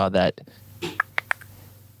just saw that,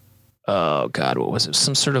 oh God, what was it?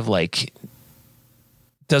 Some sort of like,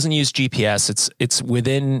 doesn't use GPS. It's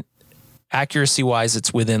within, accuracy wise,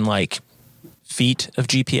 it's within like feet of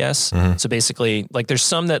GPS. Mm-hmm. So basically, like there's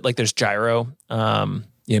some that like there's gyro.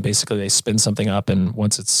 Basically they spin something up, and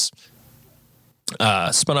once it's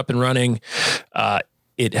spun up and running,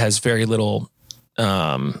 it has very little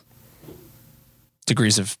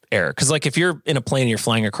degrees of error. Because like if you're in a plane and you're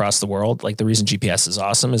flying across the world, like the reason GPS is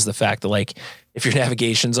awesome is the fact that like if your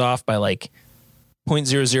navigation's off by like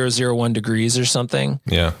 0.0001 degrees or something,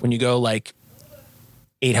 when you go like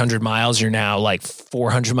 800 miles, you're now like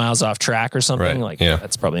 400 miles off track or something. Right.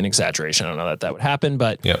 That's probably an exaggeration. I don't know that would happen,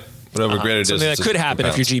 but whatever graded something that could happen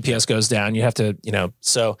if your GPS goes down. You have to,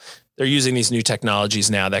 so they're using these new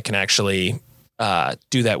technologies now that can actually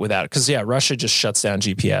do that without, because Russia just shuts down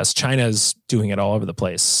GPS. China's doing it all over the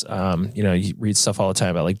place. You read stuff all the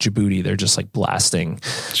time about like Djibouti. They're just like blasting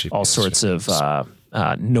GPS, all sorts of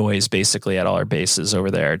noise basically at all our bases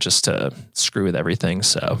over there just to screw with everything.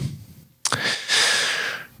 So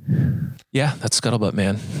yeah, that's Scuttlebutt,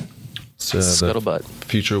 man. So Scuttlebutt. The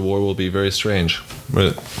future war will be very strange.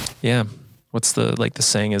 Yeah. What's the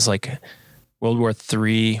saying is like World War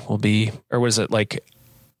III will be, or was it like,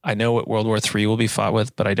 I know what World War III will be fought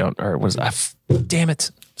with, but I don't, or was damn it.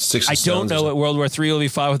 I don't know what World War III will be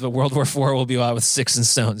fought with, but World War IV will be fought with sticks and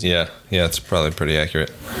stones. Yeah. Yeah. It's probably pretty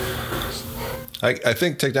accurate. I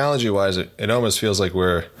think technology wise, it almost feels like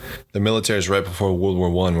the military is right before World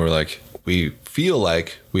War I. We're like, we feel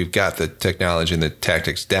like we've got the technology and the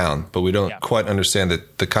tactics down, but we don't quite understand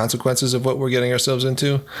the consequences of what we're getting ourselves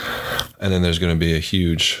into. And then there's going to be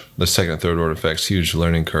the second and third order effects, huge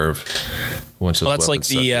learning curve. That's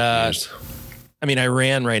like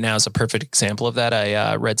Iran right now is a perfect example of that.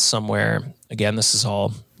 I read somewhere, again, this is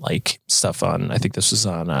all like stuff on, I think this was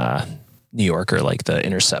on New Yorker, like the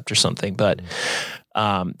Intercept or something, but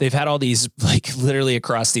they've had all these, like literally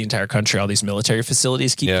across the entire country, all these military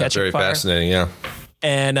facilities keep catching fire. Very fascinating, yeah.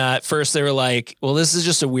 And at first they were like, well, this is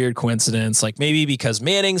just a weird coincidence. Like maybe because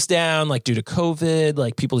Manning's down, like due to COVID,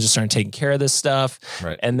 like people just aren't taking care of this stuff.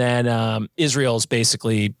 Right. And then Israel's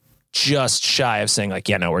basically just shy of saying like,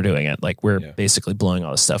 yeah, no, we're doing it. Like we're basically blowing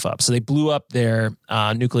all this stuff up. So they blew up their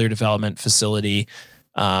nuclear development facility.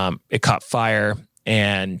 It caught fire,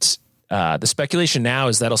 and the speculation now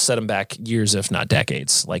is that'll set them back years, if not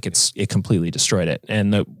decades. Like it completely destroyed it.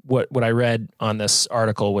 And what I read on this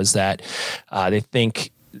article was that they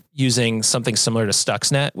think using something similar to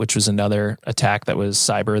Stuxnet, which was another attack that was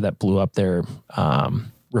cyber that blew up their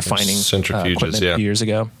refining centrifuges a few years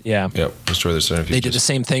ago. Yeah. Yep. Destroy the centrifuges. They did the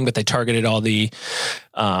same thing, but they targeted all the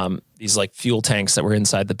these like fuel tanks that were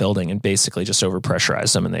inside the building and basically just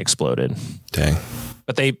overpressurized them, and they exploded. Dang.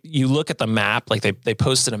 But you look at the map, like they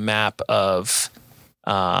posted a map of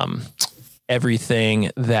everything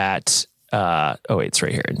that it's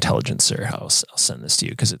right here, Intelligencer. I'll send this to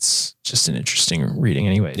you because it's just an interesting reading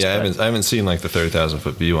anyways. Yeah, I haven't seen like the 30,000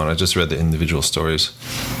 foot view on it. I just read the individual stories.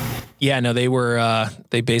 Yeah, no,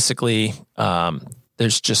 they basically,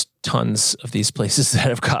 there's just tons of these places that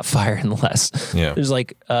have caught fire in the last, there's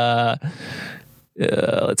like,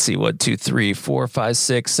 let's see, 1, 2, 3, 4, 5,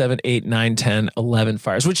 6, 7, 8, 9, 10, 11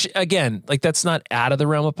 fires, which again, like that's not out of the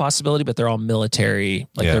realm of possibility, but they're all military,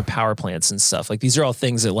 like they're power plants and stuff. Like these are all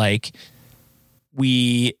things that like,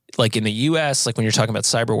 we like in the US, like when you're talking about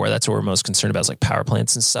cyber war, that's what we're most concerned about is like power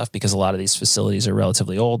plants and stuff, because a lot of these facilities are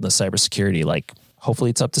relatively old and the cybersecurity, like hopefully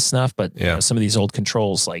it's up to snuff, but you know, some of these old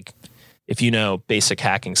controls, like if you know basic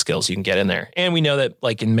hacking skills, you can get in there. And we know that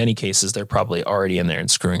like in many cases, they're probably already in there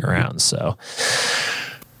and screwing around. So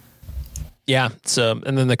yeah. So,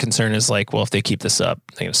 and then the concern is like, well, if they keep this up,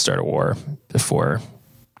 they're going to start a war before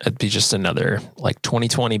it'd be just another like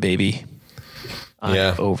 2020 baby.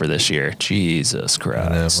 Over this year. Jesus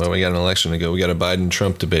Christ. Well, we got an election to go. We got a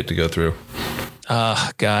Biden-Trump debate to go through.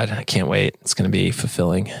 God, I can't wait. It's going to be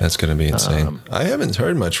fulfilling. That's going to be insane. I haven't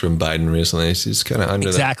heard much from Biden recently. He's kind of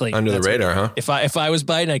under the radar, huh? If I was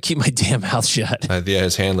Biden, I'd keep my damn mouth shut. Yeah,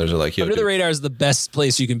 his handlers are like, under the radar is the best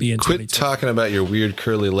place you can be in. Quit talking about your weird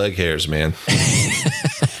curly leg hairs, man.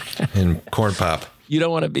 And corn pop. You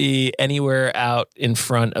don't want to be anywhere out in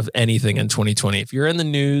front of anything in 2020. If you're in the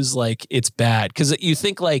news, like it's bad because you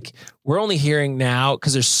think like we're only hearing now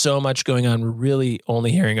because there's so much going on. We're really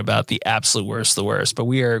only hearing about the absolute worst, the worst, but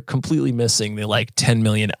we are completely missing the like 10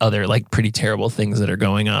 million other like pretty terrible things that are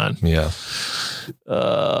going on. Yeah.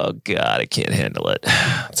 Oh God, I can't handle it.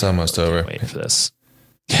 It's almost over. Wait for this.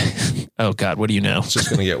 Oh God, what do you know? It's just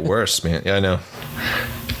going to get worse, man. Yeah, I know.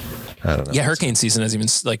 I don't know. Yeah, hurricane season has even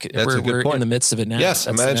like we're in the midst of it now. Yes,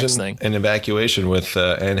 that's imagine an evacuation with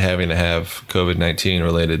and having to have COVID-19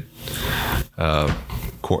 related,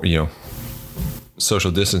 social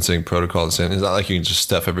distancing protocols. And it's not like you can just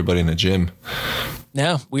stuff everybody in a gym.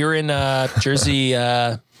 No, we were in Jersey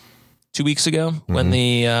 2 weeks ago when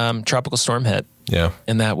the tropical storm hit. Yeah,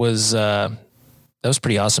 and that was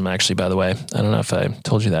pretty awesome, actually. By the way, I don't know if I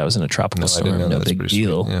told you that I was in a tropical storm. I didn't know. No big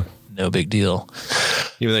deal. Yeah. No big deal.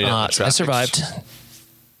 Even though you're not in the tropics. I survived.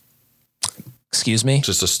 Excuse me?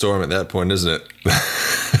 Just a storm at that point, isn't it?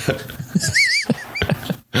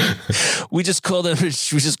 We just call them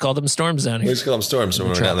storms down here. We just call them storms when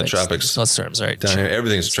we're down in the tropics. It's not storms, right? Down here,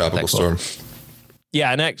 everything's a tropical storm.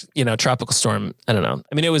 Yeah, and tropical storm. I don't know.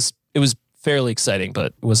 I mean, it was fairly exciting, but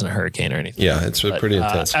it wasn't a hurricane or anything. Yeah, it's pretty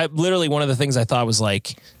intense. Literally, one of the things I thought was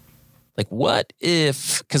like, what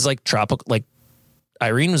if? Because like tropical, like.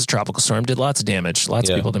 Irene was a tropical storm, did lots of damage, lots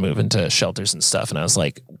of people to move into shelters and stuff. And I was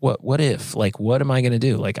like, what if? Like, what am I going to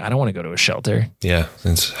do? Like, I don't want to go to a shelter. Yeah,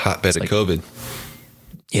 it's hotbed of COVID.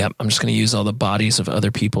 Yeah, I'm just going to use all the bodies of other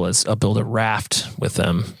people as I'll build a raft with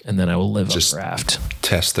them, and then I will live on the raft.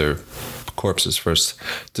 Test their corpses first.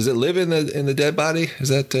 Does it live in the dead body? Is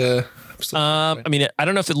that... I mean, I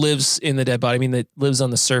don't know if it lives in the dead body. I mean, it lives on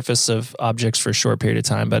the surface of objects for a short period of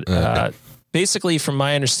time, but... basically, from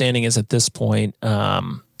my understanding is at this point,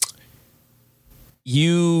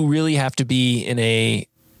 you really have to be in a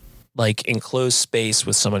like enclosed space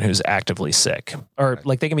with someone who's actively sick, or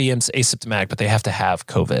like they can be asymptomatic, but they have to have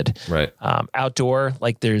COVID. Right. Outdoor,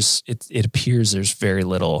 like it appears there's very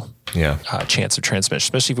little chance of transmission,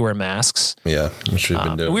 especially if you wear masks. Yeah, I'm sure you've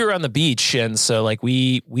been doing. We were on the beach, and so like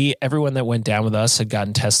we everyone that went down with us had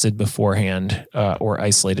gotten tested beforehand or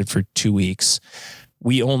isolated for 2 weeks.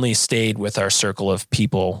 We only stayed with our circle of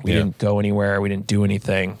people. We didn't go anywhere. We didn't do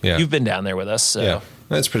anything. Yeah. You've been down there with us. So,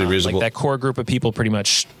 that's pretty reasonable. Like that core group of people pretty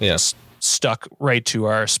much stuck right to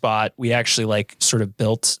our spot. We actually like sort of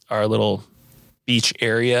built our little beach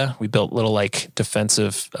area. We built little like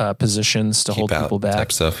defensive positions to hold people back.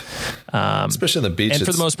 Type stuff. Especially on the beach. And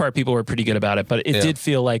for the most part, people were pretty good about it. But it did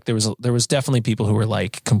feel like there was definitely people who were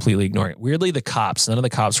like completely ignoring it. Weirdly, the cops, none of the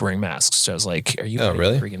cops were wearing masks. So I was like, are you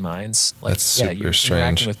really? freaking minds? Like, that's super you're strange.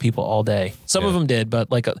 Interacting with people all day. Some of them did,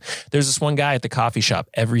 but like there's this one guy at the coffee shop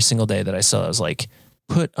every single day that I saw. I was like,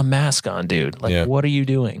 put a mask on, dude. Like, what are you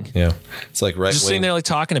doing? Yeah. It's like just sitting there like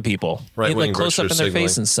talking to people. Right. Like close up in their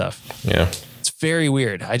face and stuff. Yeah. Very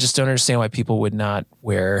weird. I just don't understand why people would not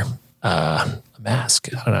wear a mask.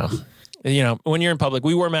 I don't know. You know, when you're in public,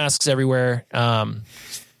 we wore masks everywhere.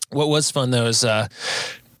 What was fun though is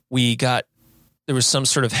there was some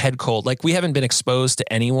sort of head cold. Like we haven't been exposed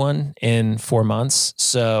to anyone in 4 months.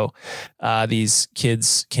 So these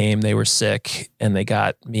kids came, they were sick, and they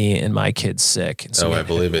got me and my kids sick. And so I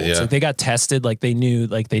believe it. Yeah. So they got tested. Like they knew,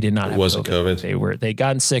 like they did not have wasn't COVID. They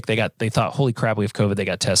gotten sick. They thought, holy crap, we have COVID. They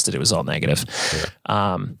got tested. It was all negative.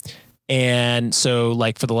 Yeah. And so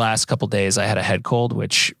like for the last couple of days I had a head cold,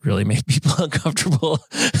 which really made people uncomfortable.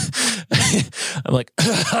 I'm like,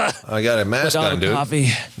 I got a mask on, dude. Coffee.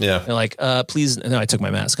 Yeah. They're like, please. No, I took my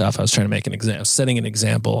mask off. I was trying to make an example, setting an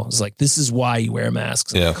example. I was like, this is why you wear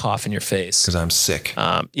masks. Yeah. Cough in your face. Because I'm sick.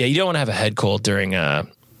 You don't want to have a head cold during a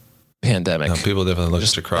pandemic. No, people definitely look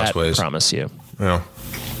at you crossways. I promise you. Yeah.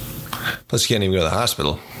 Plus you can't even go to the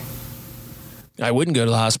hospital. I wouldn't go to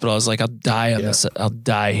the hospital. I was like, I'll die on this. I'll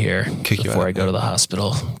die here before I go to the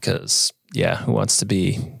hospital because who wants to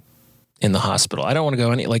be in the hospital? I don't want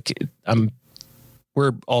to go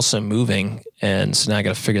we're also moving, and so now I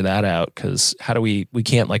got to figure that out, because how do we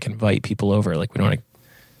can't like invite people over, like we don't want to.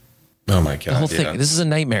 Oh my God. The whole thing. This is a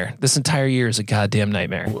nightmare. This entire year is a goddamn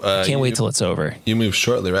nightmare. I can't wait till it's over. You move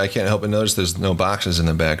shortly, right? I can't help but notice there's no boxes in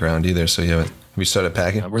the background either. So have you started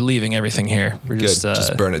packing? We're leaving everything here. We're Good.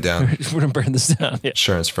 Just burn it down. We're going to burn this down. Yeah.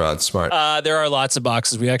 Insurance fraud. Smart. There are lots of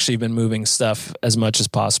boxes. We've actually been moving stuff as much as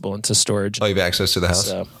possible into storage. Oh, you have access to the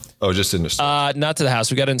house? Just in the storage? Not to the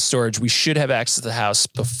house. We got it in storage. We should have access to the house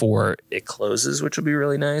before it closes, which would be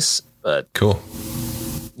really nice. But cool.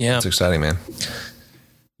 Yeah. It's exciting, man.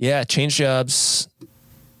 Yeah, changed jobs,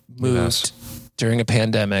 moved during a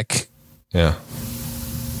pandemic. Yeah.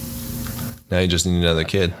 Now you just need another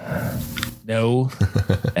kid. No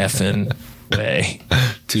effing way.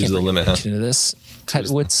 Two's the limit, huh? Into this.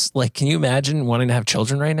 What's like? Can you imagine wanting to have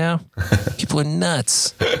children right now? People are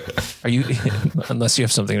nuts. Are you? Unless you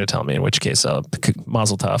have something to tell me, in which case,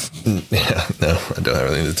 mazel tov. Yeah, no, I don't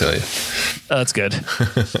have anything to tell you. That's good.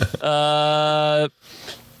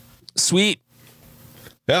 Sweet.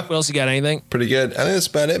 Yeah. What else you got? Anything? Pretty good. I think that's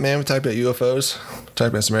about it, man. We talked about UFOs.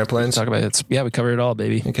 Talked about some airplanes. Talk about it. Yeah, we covered it all,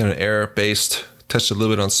 baby. Kind of air-based. Touched a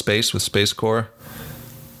little bit on space with Space Corps.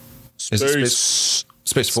 Is it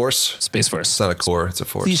Space Force? Space Force. It's not a core, it's a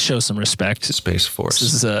force. Please show some respect. Space Force.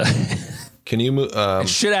 This is Can you move? it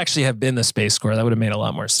should actually have been the Space Corps. That would have made a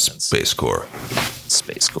lot more sense. Space Corps.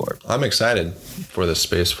 Space Corps. I'm excited for the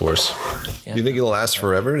Space Force. Yeah. Do you think it'll last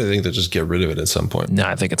forever? Or do you think they'll just get rid of it at some point? No,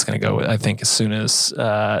 I think it's going to go. I think as soon as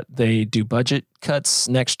they do budget cuts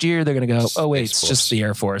next year, they're going to go, oh, wait, it's just the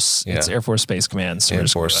Air Force. Yeah. It's Air Force Space Command. So we're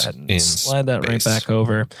just going to go ahead and slide that right back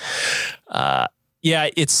over. Yeah,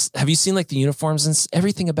 have you seen like the uniforms and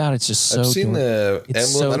everything about it's just so I've seen the emblem.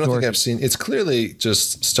 So I don't think I've seen, it's clearly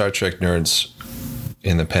just Star Trek nerds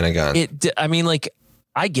in the Pentagon. I mean, like,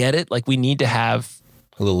 I get it. Like, we need to have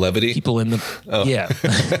a little levity. People in the, yeah.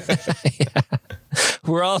 Yeah.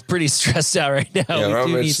 We're all pretty stressed out right now. Yeah,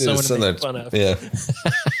 we do need someone to make fun of. Yeah.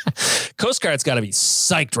 Coast Guard's got to be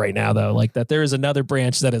psyched right now, though. Like that there is another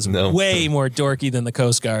branch that is way more dorky than the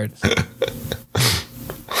Coast Guard.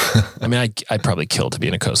 I mean, I'd probably kill to be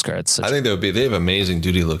in a Coast Guard. I think they have amazing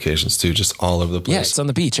duty locations too, just all over the place. Yeah, it's on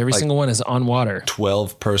the beach. Every single one is on water.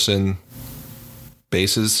 12-person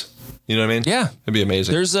bases. You know what I mean? Yeah. It'd be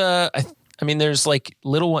amazing. There's there's like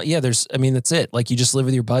little one. Yeah, that's it. Like you just live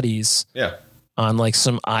with your buddies. Yeah. On like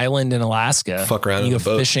some island in Alaska. Fuck around you in go the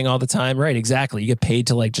boat. Fishing all the time. Right, exactly. You get paid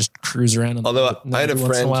to like just cruise around. I had a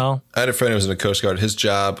friend who was in the Coast Guard. His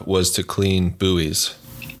job was to clean buoys.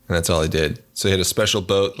 And that's all he did. So he had a special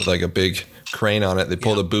boat with like a big crane on it. They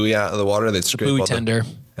pulled a buoy out of the water. They'd scrape buoy tender.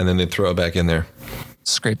 And then they'd throw it back in there.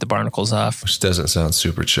 Scrape the barnacles off. Which doesn't sound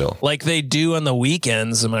super chill. Like they do on the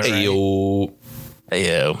weekends. Am I right? Ayo.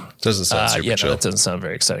 Doesn't sound super chill. No, that doesn't sound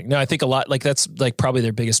very exciting. No, I think a lot, like that's like probably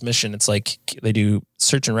their biggest mission. It's like they do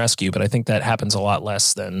search and rescue, but I think that happens a lot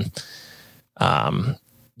less than,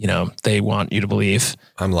 they want you to believe.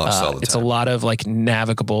 I'm lost all the time. It's a lot of like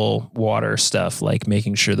navigable water stuff, like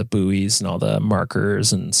making sure the buoys and all the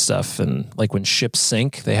markers and stuff. And like when ships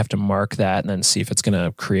sink, they have to mark that and then see if it's going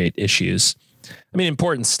to create issues. I mean,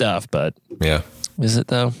 important stuff, but yeah. Is it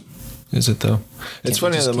though? It's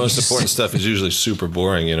funny how the most important stuff is usually super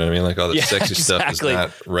boring. You know what I mean? Like all the sexy stuff is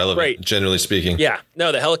not relevant, generally speaking. Yeah.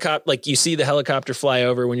 No, the helicopter, like you see the helicopter fly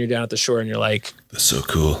over when you're down at the shore and you're like, that's so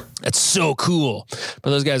cool. That's so cool. But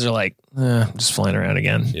those guys are like, I'm just flying around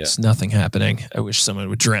again. Yeah. There's nothing happening. I wish someone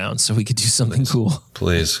would drown so we could do something cool.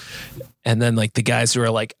 Please. And then like the guys who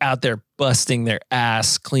are like out there busting their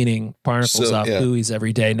ass cleaning barnacles off buoys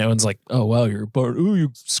every day. No one's like, oh wow,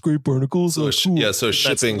 you scrape barnacles. So, cool. Yeah, so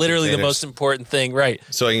shipping. That's literally the most important thing, right?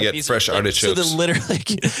 So I can get fresh artichokes. So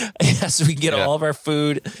so we can get all of our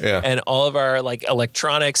food and all of our like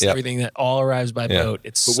electronics, everything that all arrives by boat.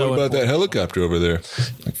 It's but so what about important. that helicopter over there?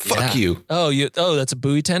 Like, fuck you. Oh, that's a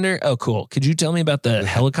buoy tender? Oh, cool. Could you tell me about the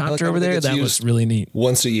helicopter over there? That was really neat.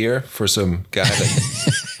 Once a year for some guy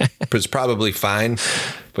that was probably fine,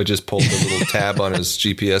 but just pulled the little tab on his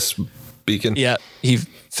GPS beacon. Yeah, he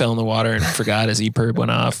fell in the water and forgot his EPIRB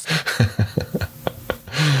went off.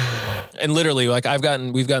 And literally, like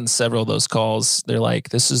we've gotten several of those calls. They're like,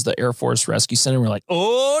 "This is the Air Force Rescue Center." We're like,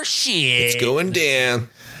 "Oh shit, it's going down."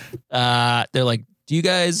 They're like, "Do you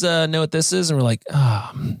guys know what this is?" And we're like,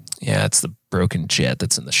 "Oh, yeah, it's the broken jet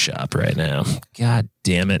that's in the shop right now." God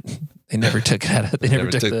damn it. They never took it out. They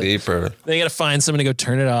never took the EPIRB. They got to find someone to go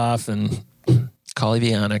turn it off and call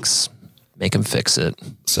avionics, make them fix it.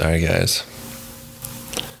 Sorry, guys.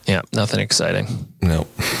 Yeah, nothing exciting. Nope.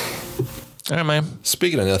 All right, man.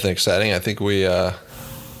 Speaking of nothing exciting, I think we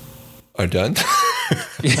are done.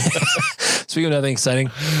 Speaking of nothing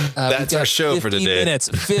exciting, that's our show for today.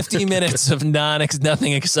 50 minutes of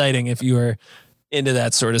nothing exciting. If you are into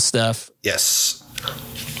that sort of stuff, yes.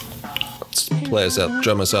 Let's play us out,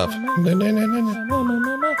 drum us off.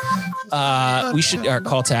 We should our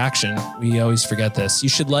call to action. We always forget this. You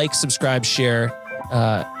should like, subscribe, share,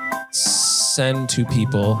 send to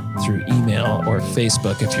people through email or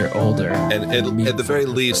Facebook if you're older. And at the very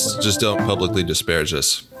least, just don't publicly disparage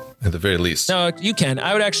us. At the very least. No, you can.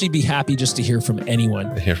 I would actually be happy just to hear from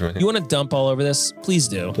anyone. You want to dump all over this? Please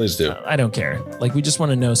do. Please do. I don't care. Like, we just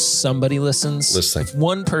want to know somebody listens. Listening. If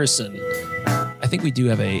one person, I think we do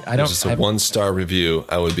have just a 1-star review,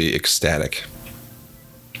 I would be ecstatic.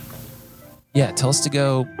 Yeah, tell us to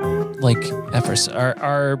go, like,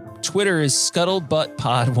 our Twitter is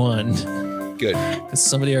ScuttlebuttPod1. Good. Because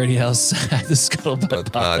somebody already else had the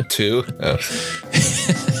Scuttlebutt Pod. 2? Oh.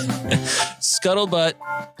 Scuttlebutt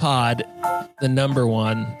Pod, the number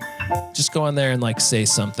 1. Just go on there and like say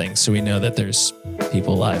something so we know that there's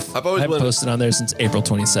people live. I've posted on there since April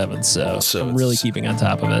 27th, so I'm really keeping on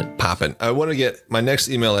top of it. Popping. I want to get my next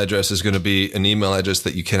email address is going to be an email address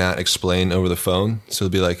that you cannot explain over the phone. So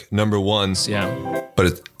it'll be like number 1. Yeah.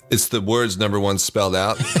 But it's the words number 1 spelled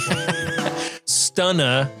out.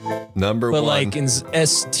 Stunna. Number 1. But like in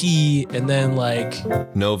ST and then like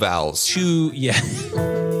no vowels. 2. Yeah.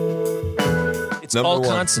 It's number all 1.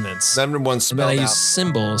 Consonants. Number 1 spelled out. And then I use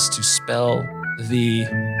symbols to spell the.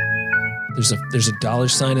 There's a dollar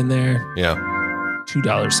sign in there. Yeah.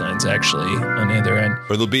 $2 signs actually on either end.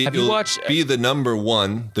 Or there'll be be the number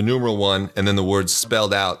 1, the numeral 1, and then the words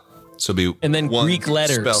spelled out. So it'll be and then Greek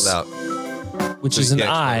letters spelled out, which is an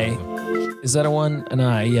I. Is that a 1? An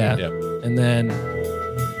I, yeah. And then,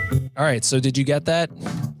 all right. So did you get that?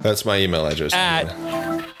 That's my email address. At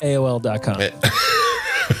AOL.com.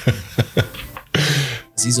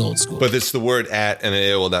 He's old school. But it's the word at and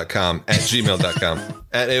AOL.com at gmail.com.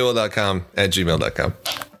 At AOL.com at gmail.com.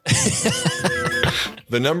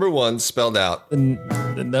 The number 1 spelled out.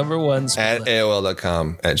 The number 1 spelled at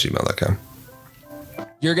AOL.com at gmail.com.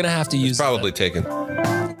 You're going to have to use probably taken.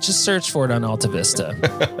 Just search for it on Alta Vista.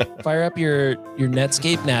 Fire up your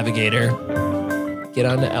Netscape navigator. Get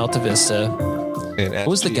onto Alta Vista. What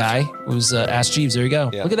was the guy? It was Ask Jeeves. There you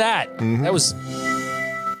go. Yeah. Look at that. Mm-hmm. That was.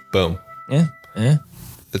 Boom. Yeah.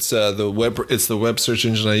 It's the web search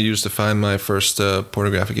engine I used to find my first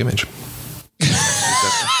pornographic image.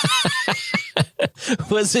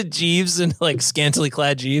 Was it Jeeves and like scantily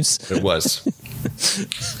clad Jeeves? It was.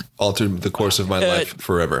 Altered the course of my life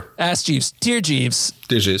forever. Ask Jeeves. Dear Jeeves.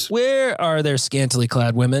 Dear Jeeves. Where are there scantily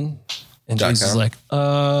clad women? And Jeeves is like,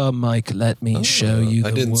 Mike, let me show you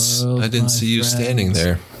the world. I didn't see you standing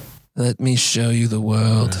there. Let me show you the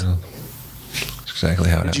world. That's exactly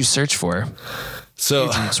how it happened. What did you search for?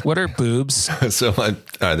 So, what are boobs? All right,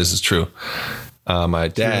 this is true. My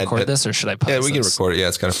dad. Can you record this or should I post this? Yeah, we can record it. Yeah,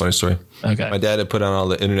 it's kind of a funny story. Okay. My dad had put on all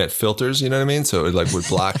the internet filters, you know what I mean? So it like would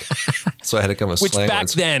block. So I had to come with slang. Which back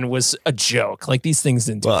then was a joke. Like these things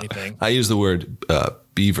didn't do anything. I use the word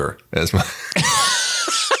beaver as my.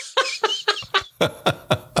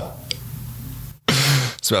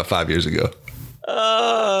 It's about 5 years ago.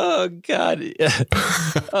 Oh, God.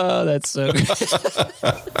 Oh, that's so good.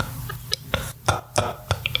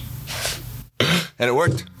 And it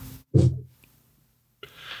worked.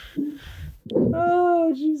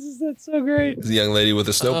 Oh, Jesus, that's so great. The young lady with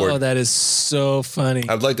a snowboard. Oh, that is so funny.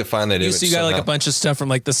 I'd like to find that image. So you got like a bunch of stuff from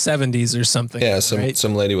like the 70s or something. Yeah,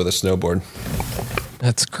 some lady with a snowboard.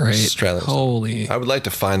 That's great. Holy. I would like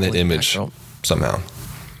to find that image somehow.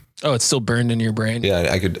 Oh, it's still burned in your brain?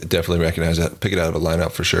 Yeah, I could definitely recognize that. Pick it out of a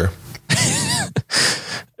lineup for sure.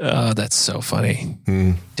 Oh, that's so funny.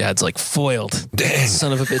 Dad's like foiled. Dang.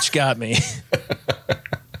 Son of a bitch got me.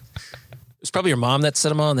 It's probably your mom that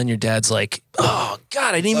set him on. And then your dad's like, oh,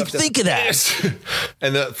 God, I didn't even think of that. Yes.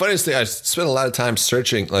 And the funniest thing, I spent a lot of time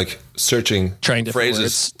searching trying to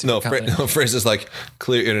phrases. Phrases like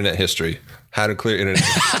clear internet history. How to clear internet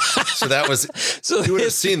history. So that was, so you would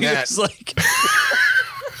have seen that. Like,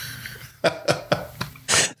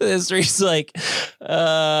 the history's like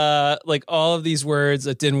all of these words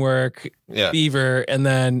that didn't work. Yeah. Beaver. And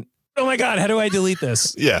then, oh my God, how do I delete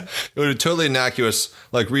this? Yeah. It would be totally innocuous,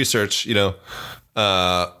 like research,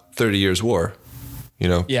 30 Years War,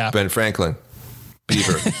 yeah. Ben Franklin,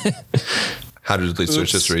 Beaver, how to delete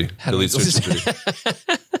search history, delete search history.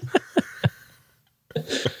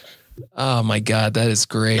 Oh my God, that is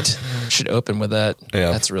great. Should open with that.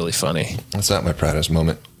 Yeah. That's really funny. That's not my proudest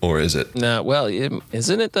moment, or is it? No, well,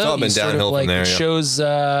 isn't it though? It's all been downhill from there. Yeah. Shows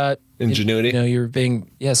ingenuity. You're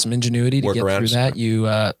being some ingenuity to Work get around through that.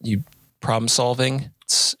 You problem solving.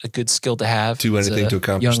 It's a good skill to have. Do anything to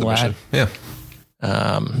accomplish the mission. Yeah.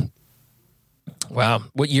 Wow.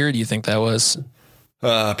 What year do you think that was?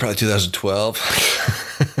 Probably 2012.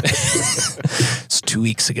 It's 2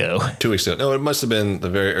 weeks ago. 2 weeks ago. No, it must have been the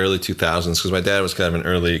very early 2000s because my dad was kind of an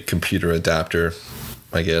early computer adapter,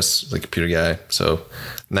 I guess, like computer guy. So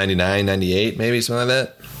 99, 98, maybe something like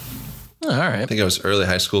that. Oh, all right. I think I was early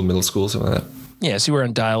high school, middle school, something like that. Yeah, so you were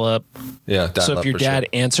on dial-up. Yeah, dial-up. So if your dad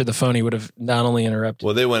answered the phone, he would have not only interrupted.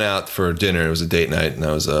 Well, they went out for dinner. It was a date night, and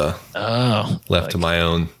I was left to my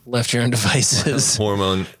own. Left your own devices.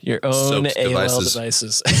 Hormone. Your own AOL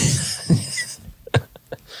devices.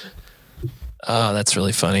 Oh, that's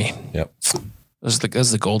really funny. Yep. That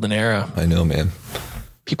was the golden era. I know, man.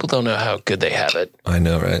 People don't know how good they have it. I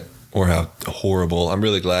know, right? Or how horrible. I'm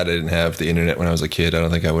really glad I didn't have the internet when I was a kid. I don't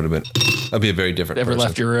think I would have been. I'd be a very different person. Ever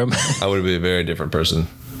left your room? I would be a very different person.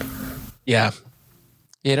 Yeah.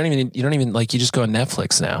 Yeah, you don't even like, you just go on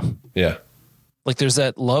Netflix now. Yeah. Like there's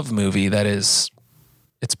that Love movie it's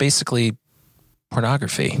basically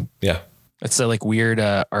pornography. Yeah. It's that like weird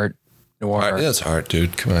art noir. It's art,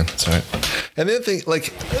 dude. Come on. It's art. And the other thing,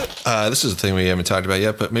 like, this is the thing we haven't talked about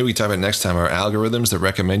yet, but maybe we talk about it next time, are algorithms that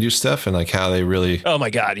recommend you stuff and like how they really. Oh my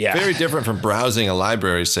God. Yeah. Very different from browsing a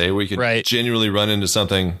library, say, where you could genuinely run into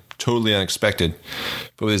something totally unexpected.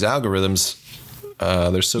 But with these algorithms,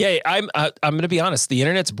 they're so. Yeah. I'm going to be honest. The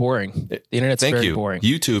internet's boring. The internet's very boring.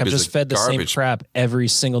 YouTube I'm is just fed the garbage. same crap every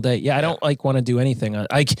single day. Yeah. I don't like want to do anything.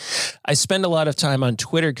 I spend a lot of time on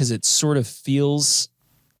Twitter because it sort of feels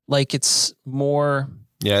like it's more.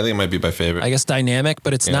 Yeah, I think it might be my favorite. I guess dynamic,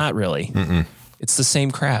 but it's not really. Mm-mm. It's the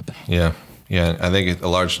same crap. Yeah, yeah. I think a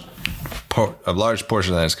large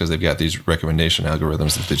portion of that is because they've got these recommendation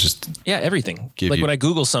algorithms that they just everything. Like when I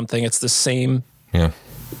Google something, it's the same. Yeah,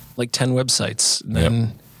 like 10 websites. And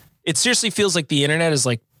then it seriously feels like the internet is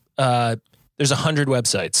like there's 100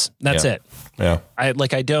 websites. That's it. Yeah. I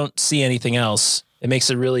don't see anything else. It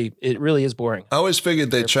makes it really is boring. I always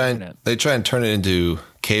figured they try and turn it into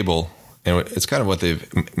cable. And it's kind of what they've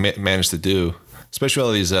managed to do, especially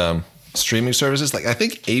all these streaming services. Like I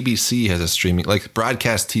think ABC has a streaming, like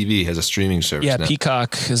Broadcast TV has a streaming service. Yeah, now.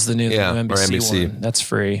 Peacock is the new NBC one. That's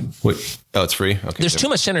free. Wait, it's free? Okay. There's too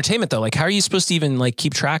much entertainment though. Like how are you supposed to even like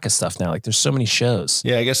keep track of stuff now? Like there's so many shows.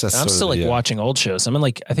 Yeah, I guess that's. I'm still like watching old shows.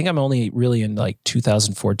 I think I'm only really in like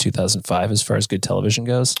 2004, 2005 as far as good television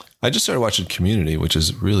goes. I just started watching Community, which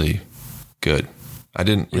is really good. I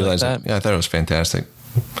didn't realize that. Yeah, I thought it was fantastic.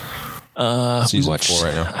 We watched,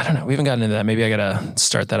 right now. I don't know. We haven't gotten into that. Maybe I gotta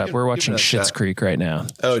start that up. We're watching Schitt's Creek right now.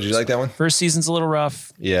 Oh, did you like that one? First season's a little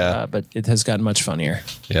rough. Yeah. But it has gotten much funnier.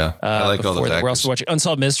 Yeah. I like all the We're also watching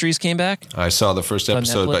Unsolved Mysteries came back. I saw the first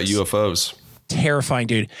episode about UFOs. Terrifying,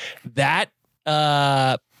 dude. That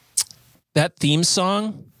theme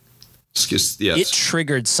song, it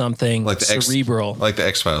triggered something like cerebral. Like the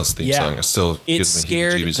X-Files theme song. It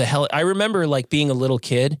scared the hell. I remember like being a little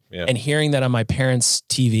kid and hearing that on my parents'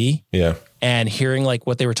 TV. Yeah. And hearing like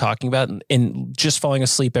what they were talking about and just falling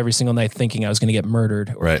asleep every single night thinking I was going to get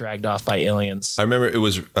murdered or dragged off by aliens. I remember it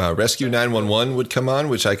was Rescue 911 would come on,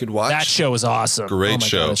 which I could watch. That show was awesome. Great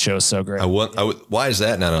show. God, that show is so great. Why is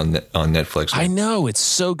that not on Netflix? I know. It's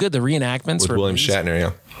so good. The reenactments with William Shatner,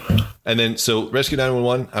 yeah. And then, so Rescue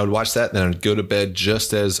 911, I would watch that, and then I'd go to bed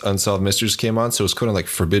just as Unsolved Mysteries came on. So it was kind of like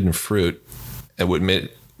forbidden fruit. And what made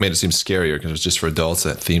it seem scarier because it was just for adults.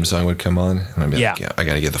 That theme song would come on, and I'd be like, I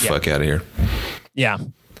got to get the fuck out of here. Yeah.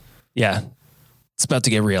 Yeah. It's about to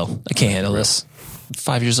get real. I can't handle this. I'm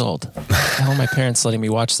 5 years old. What the hell are my parents letting me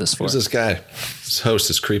watch this for? Who's this guy? This host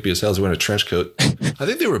is creepy as hell. He's wearing a trench coat. I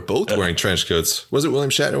think they were both wearing trench coats. Was it William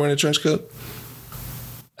Shatner wearing a trench coat?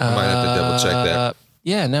 I might have to double check that.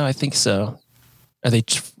 Yeah, no, I think so. Are they?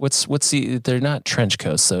 They're not trench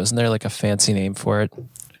coats though. Isn't there like a fancy name for it?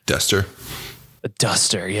 Duster. A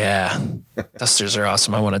duster, yeah. Dusters are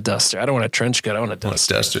awesome. I want a duster. I don't want a trench coat. I want a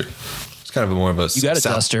duster. It's kind of more of a. You got a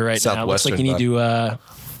duster right now. Looks like you need to.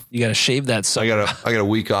 You got to shave that. I got a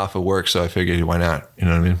week off of work, so I figured why not? You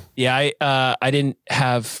know what I mean? Yeah, I didn't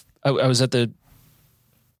have. I was at the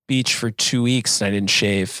beach for 2 weeks and I didn't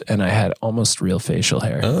shave, and I had almost real facial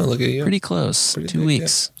hair. Oh, look at you! Pretty close. 2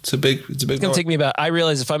 weeks. Yeah. It's a big. It's gonna take me about. I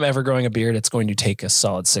realize if I'm ever growing a beard, it's going to take a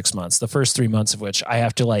solid 6 months. The first 3 months of which I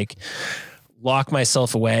have to like lock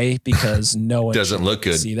myself away because no one doesn't look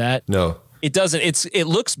good. See that? No. It doesn't. It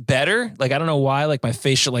looks better. Like I don't know why. Like my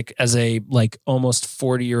facial, like as a like almost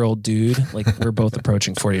 40-year-old dude. Like we're both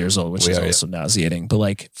approaching 40 years old, which is also nauseating. But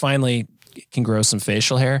like finally can grow some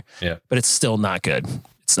facial hair. Yeah. But it's still not good.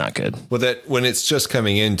 It's not good. Well, that when it's just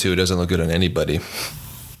coming into, it doesn't look good on anybody.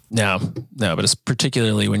 No, but it's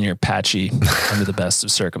particularly when you're patchy under the best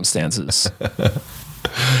of circumstances.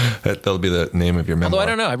 That'll be the name of your memoir. Although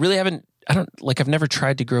I don't know. I really haven't. I've never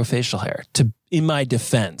tried to grow facial hair. In my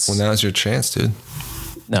defense. Well, now's your chance, dude.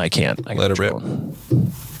 No, I can't. Let it rip.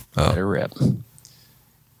 Let her rip.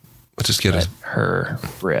 Let's just get her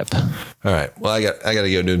rip. All right. Well, I got to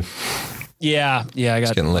go, dude. Yeah. I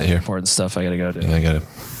got getting late here. Important stuff. I got to go do.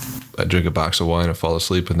 I drink a box of wine and fall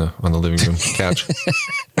asleep on the living room couch.